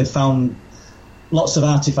Cars. They found lots of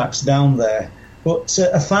artifacts down there. But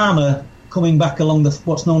a farmer coming back along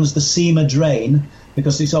what's known as the Seamer Drain,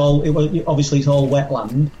 because obviously it's all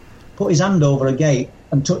wetland, put his hand over a gate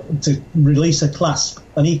and to release a clasp,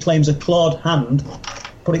 and he claims a clawed hand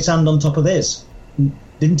put its hand on top of his.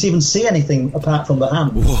 Didn't even see anything apart from the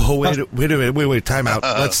hand. Whoa, wait a minute, time out.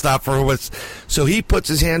 Let's stop for what's... So he puts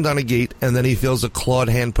his hand on a gate, and then he feels a clawed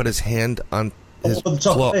hand put his hand on his over the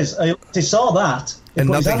top claw. of his. He saw that. And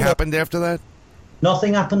nothing happened after that?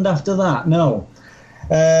 Nothing happened after that, no.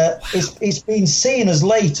 It's been seen as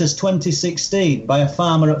late as 2016 by a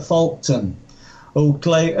farmer at Falkton who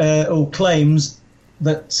claims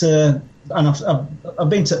that... and I've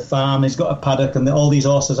been to the farm. He's got a paddock, and all these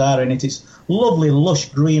horses are in it. It's lovely, lush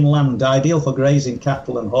green land, ideal for grazing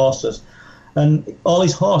cattle and horses. And all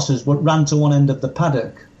his horses ran to one end of the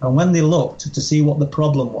paddock. And when they looked to see what the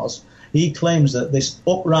problem was, he claims that this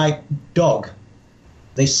upright dog,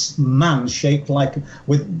 this man shaped like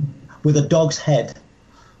with a dog's head,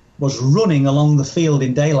 was running along the field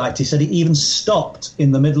in daylight. He said he even stopped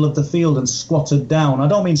in the middle of the field and squatted down. I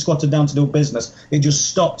don't mean squatted down to do business. It just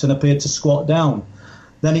stopped and appeared to squat down.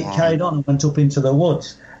 Then it carried on and went up into the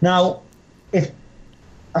woods. Now, if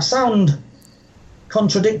I sound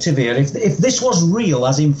contradictory here, if this was real,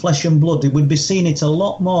 as in flesh and blood, it would be seen it a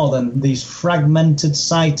lot more than these fragmented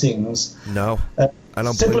sightings. No, I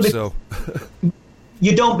don't believe so.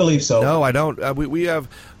 You don't believe so? No, I don't. We have,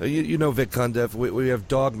 you know, Vic Cundiff. We have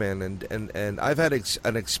Dogman, and I've had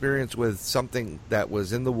an experience with something that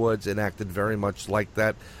was in the woods and acted very much like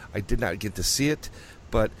that. I did not get to see it,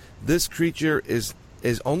 but this creature is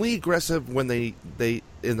only aggressive when they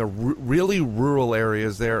in the really rural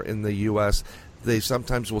areas there in the U.S. They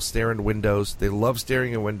sometimes will stare in windows. They love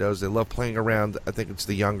staring in windows. They love playing around. I think it's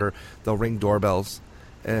the younger. They'll ring doorbells.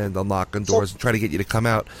 And they'll knock on doors and try to get you to come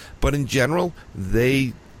out. But in general,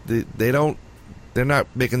 they're not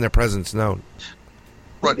making their presence known.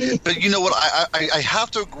 Right, but you know what? I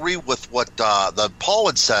have to agree with what the Paul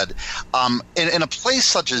had said. In a place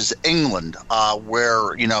such as England,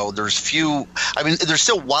 where there's few, there's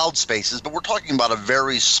still wild spaces, but we're talking about a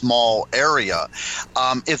very small area.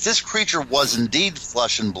 If this creature was indeed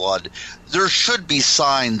flesh and blood, there should be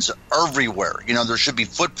signs everywhere. There should be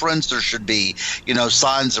footprints. There should be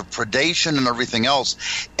signs of predation and everything else.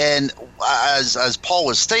 And as Paul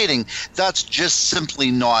was stating, that's just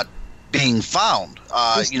simply not being found.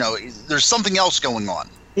 There's something else going on.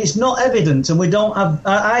 It's not evident, and we don't have.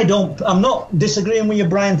 I'm not disagreeing with you,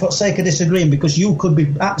 Bryan, for the sake of disagreeing, because you could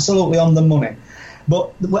be absolutely on the money.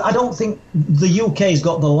 But I don't think the UK's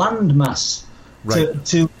got the landmass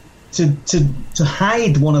to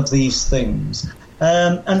hide one of these things.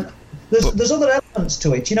 And there's other elements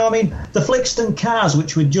to it. The Flixton Cars,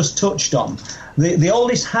 which we just touched on, the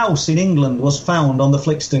oldest house in England was found on the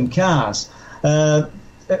Flixton Cars.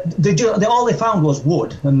 All they found was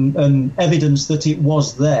wood and evidence that it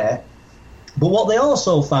was there. But what they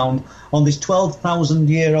also found on this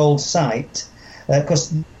 12,000-year-old site,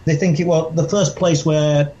 because they think it was the first place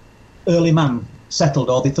where early man settled,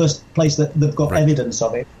 or the first place that they've got evidence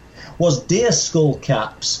of it, was deer skull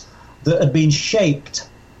caps that had been shaped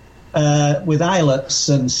with eyelets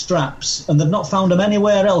and straps, and they've not found them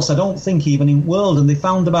anywhere else, I don't think, even in the world. And they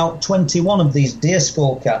found about 21 of these deer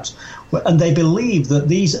skull caps, and they believe that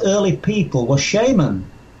these early people were shaman.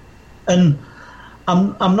 And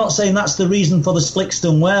I'm not saying that's the reason for the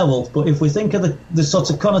Flixton werewolf, but if we think of the sort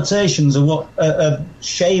of connotations of what a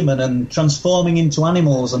shaman and transforming into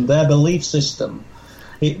animals and their belief system,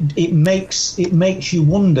 it makes you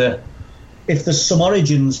wonder if there's some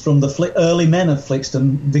origins from the early men of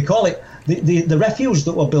Flixton. They call it the refuge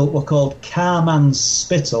that were built were called Carman's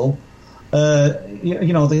Spittle.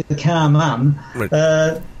 The Carman.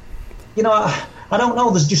 Right. I don't know.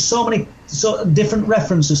 There's just so many different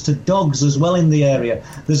references to dogs as well in the area.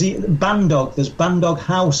 There's Bandog. There's Bandog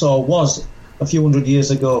House, or was a few hundred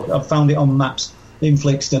years ago. I've found it on maps in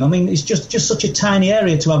Flixton. It's just such a tiny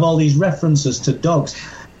area to have all these references to dogs.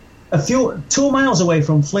 2 miles away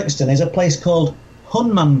from Flixton is a place called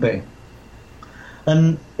Hunmanby.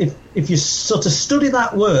 And if you sort of study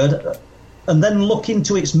that word and then look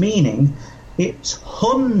into its meaning, it's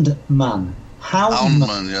Hundman.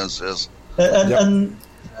 Houndman, yes. And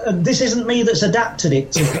this isn't me that's adapted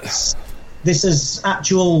it. This is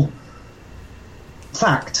actual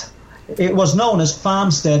fact. it was known as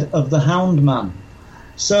Farmstead of the Hound Man.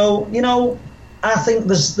 So, I think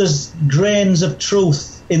there's grains of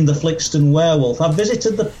truth in the Flixton werewolf. I've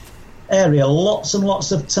visited the area lots and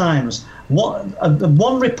lots of times. One of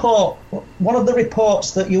the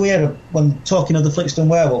reports that you hear when talking of the Flixton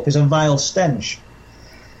werewolf is a vile stench.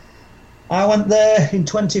 I went there in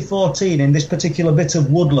 2014 in this particular bit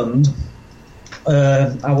of woodland.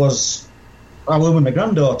 I was with my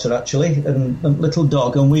granddaughter, actually, and a little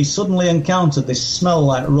dog, and we suddenly encountered this smell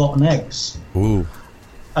like rotten eggs. Ooh.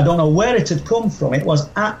 I don't know where it had come from. It was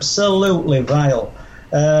absolutely vile.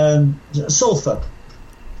 Sulphur.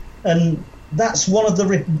 And that's one of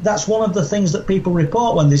the things that people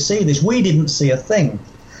report when they see this. We didn't see a thing.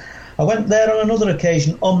 I went there on another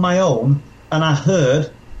occasion on my own, and I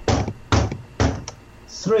heard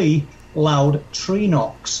 3 loud tree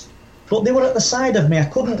knocks, but they were at the side of me. I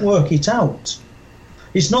couldn't work it out.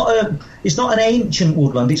 It's not an ancient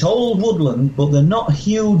woodland. It's old woodland, but they're not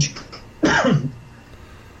huge,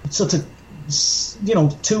 sort of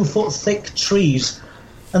 2 foot thick trees.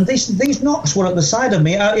 And these knocks were at the side of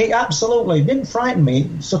me. It absolutely didn't frighten me.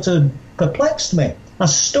 It sort of perplexed me. I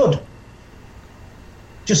stood,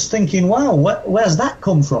 just thinking, wow, where's that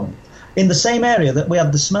come from? In the same area that we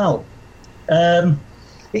had the smell.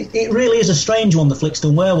 It really is a strange one, the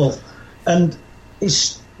Flixton werewolf. And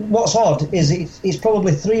what's odd is it's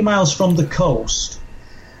probably 3 miles from the coast.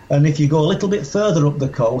 And if you go a little bit further up the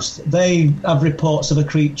coast, they have reports of a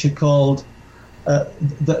creature called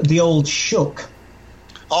the old Shook.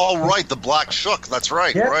 Oh, right, the black Shook. That's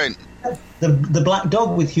right, yeah. Right. The black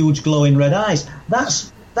dog with huge glowing red eyes.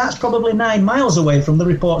 That's probably 9 miles away from the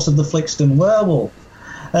reports of the Flixton werewolf.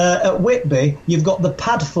 At Whitby, you've got the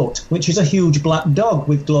Padfoot, which is a huge black dog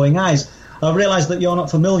with glowing eyes. I realise that you're not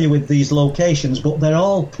familiar with these locations, but they're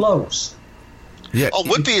all close. Yeah. Oh,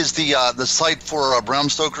 Whitby is the site for Bram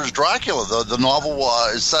Stoker's Dracula. The novel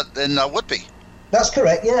is set in Whitby. That's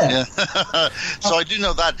correct, yeah. So I do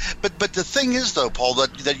know that. But the thing is, though, Paul,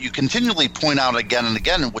 that you continually point out again and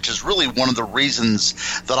again, which is really one of the reasons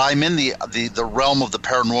that I'm in the realm of the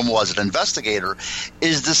paranormal as an investigator,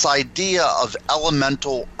 is this idea of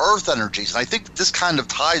elemental earth energies. And I think this kind of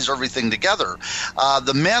ties everything together.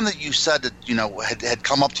 The man that you said that, had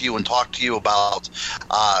come up to you and talked to you about,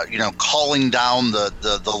 calling down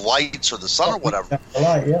the lights or the sun or whatever.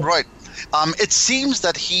 Right, yeah. Right. It seems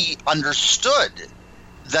that he understood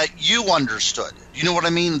that you understood. You know what I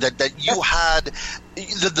mean? That you had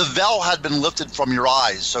the veil had been lifted from your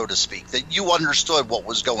eyes, so to speak, that you understood what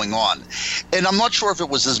was going on. And I'm not sure if it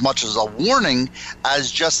was as much as a warning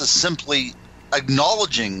as just as simply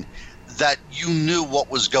acknowledging that you knew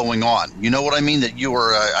what was going on. You know what I mean? That you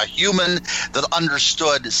were a human that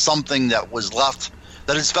understood something that was left,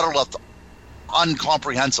 that is better left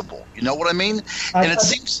uncomprehensible. You know what I mean? And it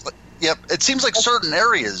seems like, yep, it seems like certain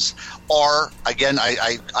areas are, again,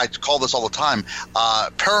 I call this all the time,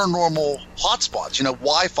 paranormal hotspots,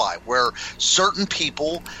 Wi-Fi, where certain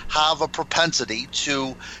people have a propensity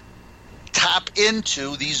to tap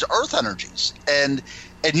into these earth energies. And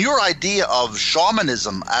your idea of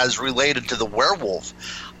shamanism as related to the werewolf,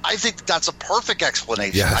 I think that's a perfect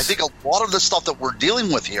explanation. Yes. I think a lot of the stuff that we're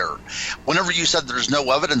dealing with here, whenever you said there's no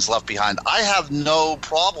evidence left behind, I have no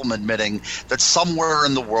problem admitting that somewhere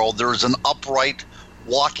in the world there is an upright,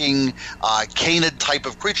 walking, canid type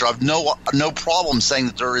of creature. I have no problem saying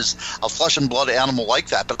that there is a flesh and blood animal like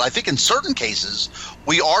that. But I think in certain cases,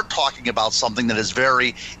 we are talking about something that is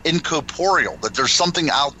very incorporeal, that there's something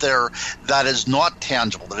out there that is not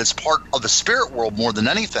tangible, that is part of the spirit world more than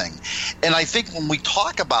anything. And I think when we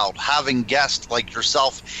talk about having guests like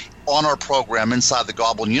yourself on our program, Inside the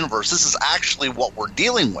Goblin Universe, this is actually what we're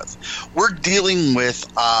dealing with. We're dealing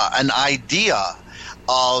with an idea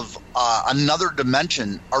of another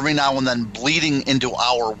dimension every now and then bleeding into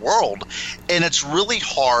our world, and it's really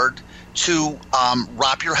hard to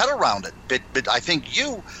wrap your head around it. But I think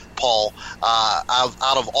you, Paul,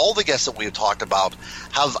 out of all the guests that we have talked about,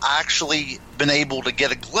 have actually been able to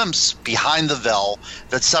get a glimpse behind the veil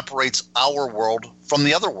that separates our world from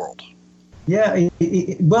the other world. Yeah,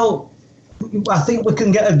 well, I think we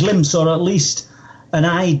can get a glimpse, or at least an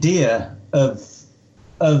idea of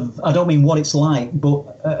I don't mean what it's like, but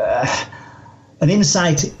an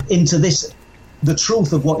insight into this, the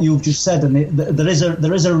truth of what you've just said, and there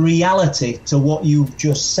is a reality to what you've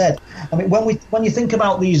just said. I mean, when you think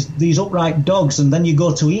about these upright dogs, and then you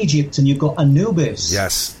go to Egypt and you've got Anubis.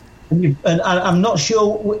 Yes. And I'm not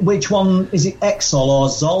sure which one is it, Exol or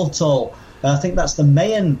Zoltol. I think that's the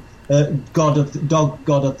Mayan god of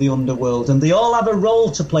the underworld, and they all have a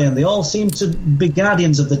role to play, and they all seem to be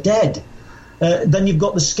guardians of the dead. Then you've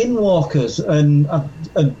got the skinwalkers, and I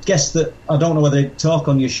guess that, I don't know whether they talk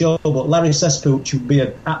on your show, but Larry Sespooch would be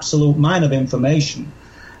an absolute mine of information,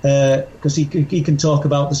 because he can talk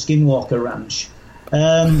about the Skinwalker Ranch.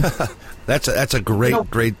 That's a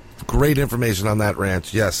great information on that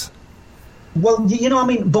ranch. Yes. Well, I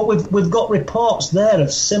mean, but we've got reports there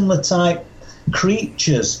of similar type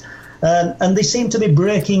creatures, and they seem to be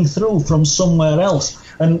breaking through from somewhere else.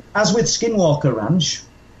 And as with Skinwalker Ranch,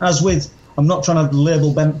 I'm not trying to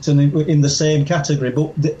label Bempton in the same category,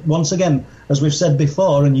 but once again, as we've said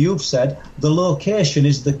before, and you've said, the location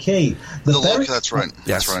is the key. That's right.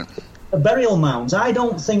 Yes. That's right. The burial mounds, I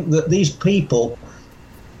don't think that these people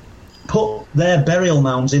put their burial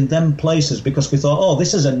mounds in them places because we thought, oh,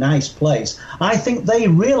 this is a nice place. I think they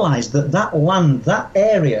realised that land, that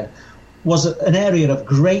area, was an area of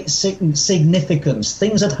great significance.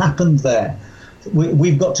 Things had happened there.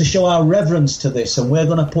 We've got to show our reverence to this, and we're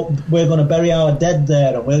going to bury our dead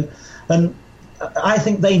there, and I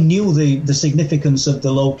think they knew the significance of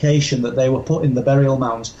the location that they were putting the burial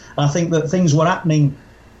mounds. I think that things were happening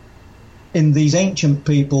in these ancient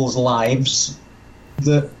people's lives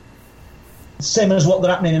that same as what they're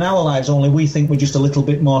happening in our lives, only we think we're just a little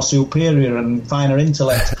bit more superior and finer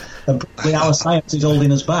intellect, and probably our science is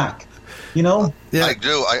holding us back. Yeah. I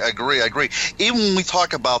do. I agree. Even when we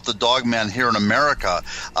talk about the dogman here in America,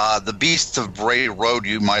 the Beast of Bray Road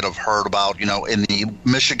you might have heard about, in the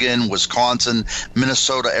Michigan, Wisconsin,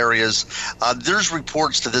 Minnesota areas, there's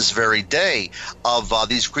reports to this very day of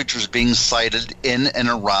these creatures being sighted in and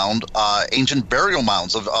around ancient burial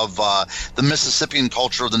mounds of the Mississippian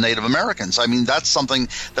culture of the Native Americans. I mean, that's something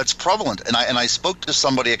that's prevalent. And I spoke to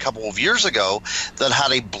somebody a couple of years ago that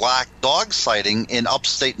had a black dog sighting in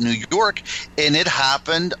upstate New York, and it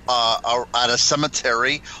happened at a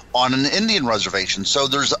cemetery on an Indian reservation. So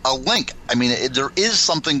there's a link. I mean, there is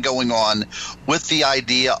something going on with the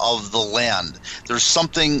idea of the land. There's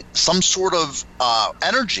some sort of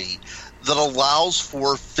energy that allows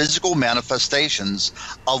for physical manifestations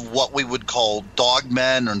of what we would call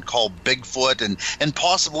dogmen and call Bigfoot, and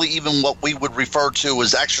possibly even what we would refer to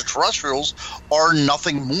as extraterrestrials are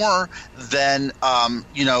nothing more than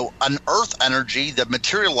an earth energy that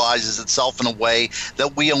materializes itself in a way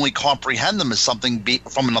that we only comprehend them as something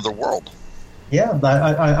from another world. Yeah,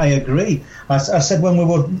 I agree. I said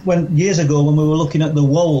years ago when we were looking at the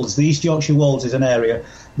Wolds, the East Yorkshire Wolds is an area,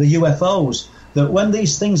 the UFOs, that when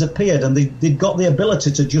these things appeared, and they got the ability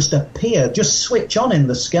to just appear, just switch on in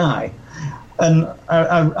the sky. And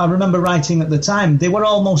I remember writing at the time, it was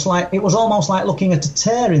almost like looking at a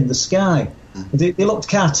tear in the sky. They looked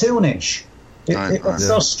cartoonish. It was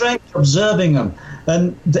so strange observing them.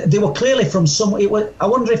 And they were clearly from I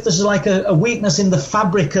wonder if there's like a weakness in the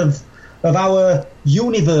fabric of our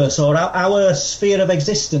universe or our sphere of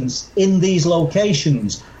existence in these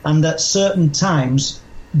locations. And at certain times,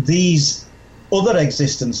 these other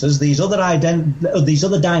existences, these other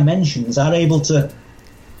dimensions are able to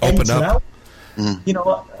open enter up.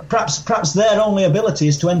 Out. Perhaps their only ability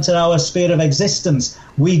is to enter our sphere of existence.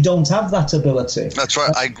 We don't have that ability. That's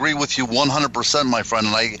right. I agree with you 100%, my friend.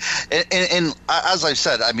 And as I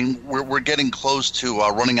said, I mean, we're getting close to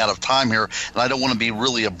running out of time here, and I don't want to be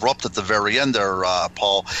really abrupt at the very end there,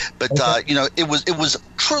 Paul. But okay. It was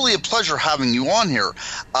truly a pleasure having you on here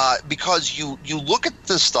because you look at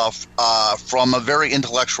this stuff from a very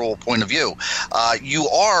intellectual point of view. You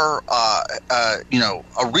are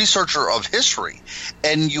a researcher of history,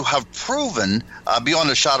 and you have proven beyond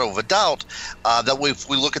a shadow of a doubt that if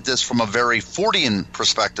we look at this from a very Fordian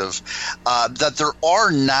perspective, that there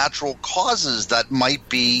are natural causes that might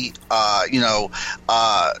be, that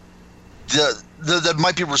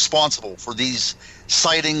might be responsible for these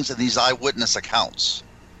sightings and these eyewitness accounts.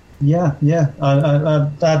 Yeah,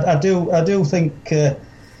 I do think a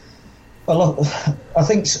lot. I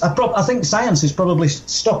think science is probably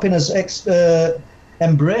stopping us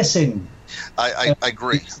embracing. I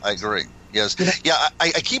agree. Yes. Yeah,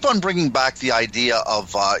 I keep on bringing back the idea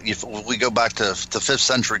of, if we go back to 5th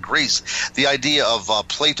century Greece, the idea of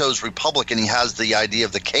Plato's Republic, and he has the idea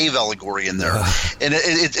of the cave allegory in there. And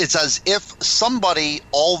it's as if somebody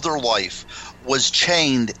all their life was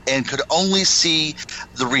chained and could only see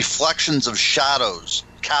the reflections of shadows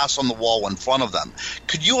cast on the wall in front of them.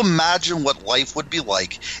 Could you imagine what life would be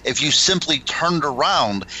like if you simply turned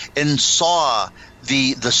around and saw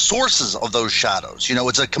the sources of those shadows?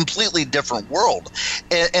 It's a completely different world,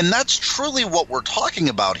 and that's truly what we're talking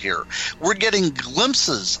about here. We're getting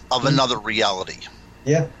glimpses of another reality.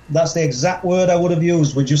 Yeah, that's the exact word I would have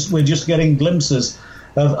used. We're just getting glimpses,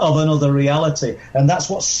 of another reality. And that's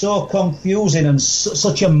what's so confusing and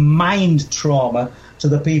such a mind trauma to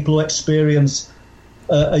the people who experience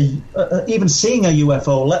even seeing a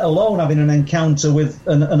UFO, let alone having an encounter with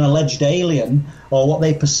an alleged alien or what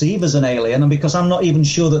they perceive as an alien. And because I'm not even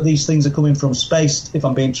sure that these things are coming from space, if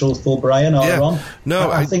I'm being truthful, Bryan, or Ron.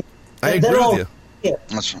 No, I think I agree with you. Yeah.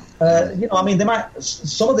 I mean,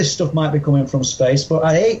 some of this stuff might be coming from space, but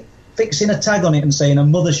I hate fixing a tag on it and saying a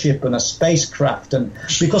mothership and a spacecraft, and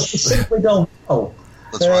because we simply don't know.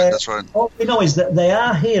 That's right. All we know is that they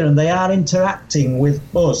are here and they are interacting with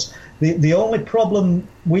us. The only problem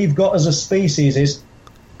we've got as a species is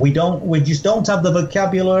we just don't have the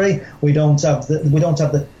vocabulary. We don't have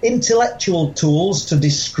the intellectual tools to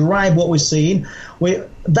describe what we're seeing.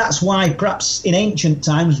 That's why perhaps in ancient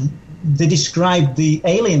times they described the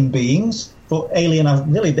alien beings, but alien, I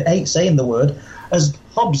really hate saying the word, as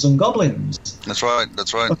hobs and goblins. That's right.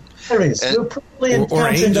 We're probably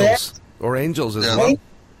or angels as well.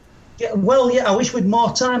 Well, I wish we'd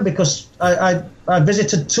more time, because I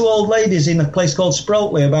visited two old ladies in a place called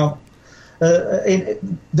Sprotely. They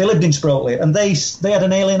lived in Sprotely, and they had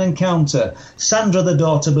an alien encounter. Sandra, the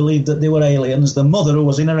daughter, believed that they were aliens. The mother, who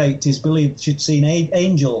was in her 80s, believed she'd seen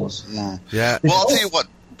angels. Yeah. Well, I'll tell you what,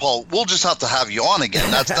 Paul, we'll just have to have you on again.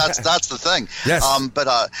 That's the thing. Yes.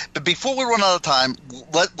 But before we run out of time,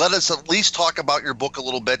 let us at least talk about your book a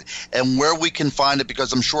little bit and where we can find it,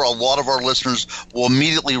 because I'm sure a lot of our listeners will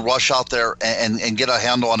immediately rush out there and get a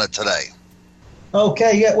handle on it today.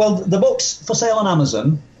 Okay, yeah. Well, the book's for sale on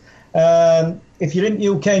Amazon. If you're in the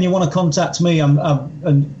UK and you want to contact me, and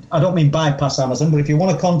I don't mean bypass Amazon, but if you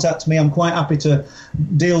want to contact me, I'm quite happy to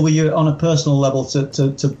deal with you on a personal level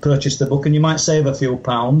to purchase the book, and you might save a few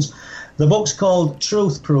pounds. The book's called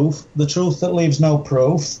Truth Proof, The Truth That Leaves No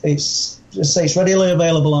Proof. It's readily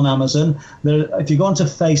available on Amazon. If you go onto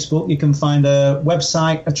Facebook, you can find a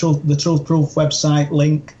website, the Truth Proof website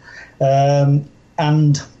link,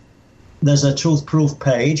 and there's a Truth Proof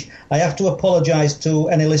page. I have to apologise to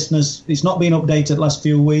any listeners. It's not been updated the last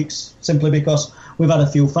few weeks, simply because we've had a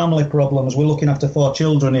few family problems. We're looking after 4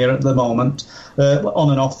 children here at the moment,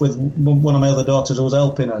 on and off with one of my other daughters who's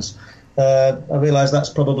helping us. I realise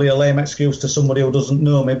that's probably a lame excuse to somebody who doesn't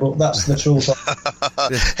know me, but that's the truth.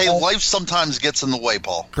 Hey, life sometimes gets in the way,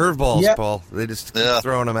 Paul. Curveballs, yeah. Paul. They just keep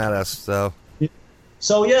throwing them at us, so...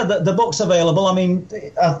 So, yeah, the book's available. I mean,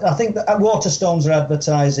 I think that Waterstones are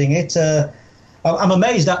advertising it. I'm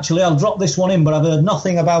amazed, actually. I'll drop this one in, but I've heard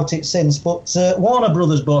nothing about it since. But Warner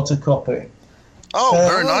Brothers bought a copy. Oh,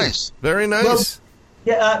 very nice. Very nice.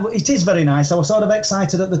 Well, it is very nice. I was sort of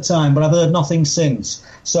excited at the time, but I've heard nothing since.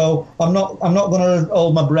 So I'm not going to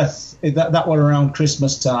hold my breath that were around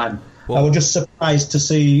Christmas time. Well, I was just surprised to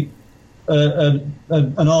see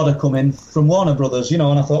an order come in from Warner Brothers, and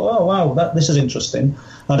I thought, oh wow, this is interesting.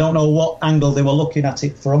 I don't know what angle they were looking at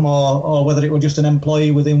it from, or whether it was just an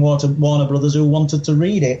employee within Warner Brothers who wanted to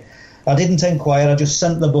read it. I didn't inquire. I just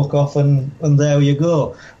sent the book off, and there you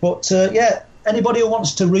go. But anybody who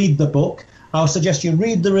wants to read the book, I would suggest you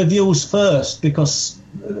read the reviews first, because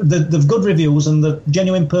the good reviews and the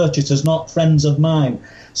genuine purchasers, not friends of mine.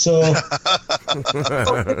 So.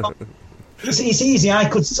 It's easy. I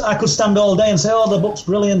could stand all day and say, oh, the book's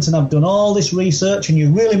brilliant and I've done all this research and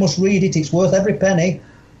you really must read it. It's worth every penny.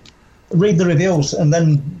 Read the reviews and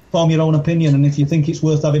then form your own opinion. And if you think it's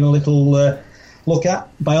worth having a little look at,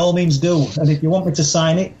 by all means do. And if you want me to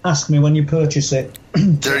sign it, ask me when you purchase it.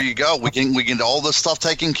 There you go. We can get all this stuff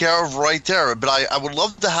taken care of right there. But I would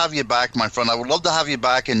love to have you back, my friend. I would love to have you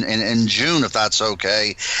back in June, if that's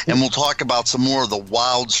okay. And we'll talk about some more of the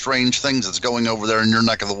wild, strange things that's going over there in your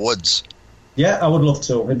neck of the woods. Yeah, I would love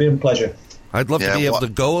to. It'd be a pleasure. I'd love to be able to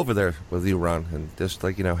go over there with you, Ron, and just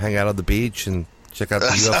hang out on the beach and check out the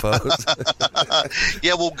UFOs.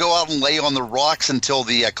 Yeah, we'll go out and lay on the rocks until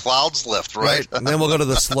the clouds lift, right? And then we'll go to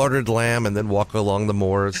the slaughtered lamb and then walk along the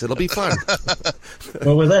moors. It'll be fun.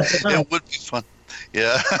 Well, we're there tonight. It would be fun.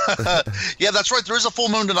 Yeah. Yeah, that's right. There is a full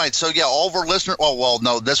moon tonight. So, yeah, all of our listeners – well,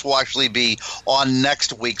 no, this will actually be on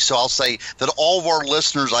next week. So I'll say that all of our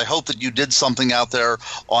listeners, I hope that you did something out there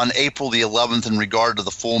on April the 11th in regard to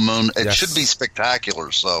the full moon. It should be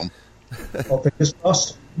spectacular. So, well, fingers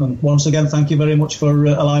crossed. And once again, thank you very much for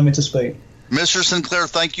allowing me to speak. Mr. Sinclair,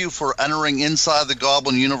 thank you for entering Inside the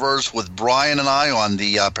Goblin Universe with Bryan and I on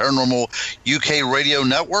the Paranormal UK Radio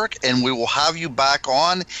Network, and we will have you back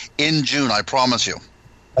on in June, I promise you.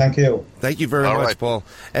 Thank you. Thank you very much, Paul.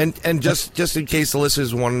 And just in case the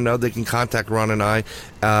listeners want to know, they can contact Ron and I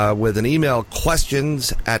with an email,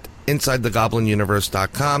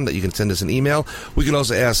 questions@InsideTheGoblinUniverse.com, that you can send us an email. We can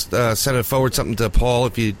also send it forward something to Paul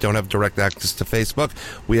if you don't have direct access to Facebook.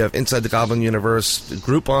 We have Inside the Goblin Universe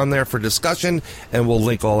group on there for discussion, and we'll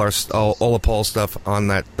link all of Paul's stuff on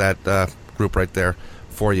that group right there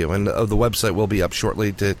for you. And the website will be up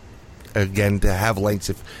shortly to have links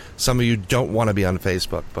if some of you don't want to be on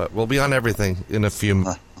Facebook, but we'll be on everything in a few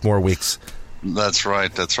more weeks. That's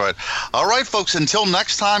right. All right, folks, until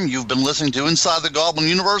next time, you've been listening to Inside the Goblin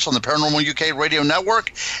Universe on the Paranormal UK Radio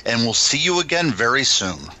Network, and we'll see you again very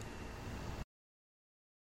soon.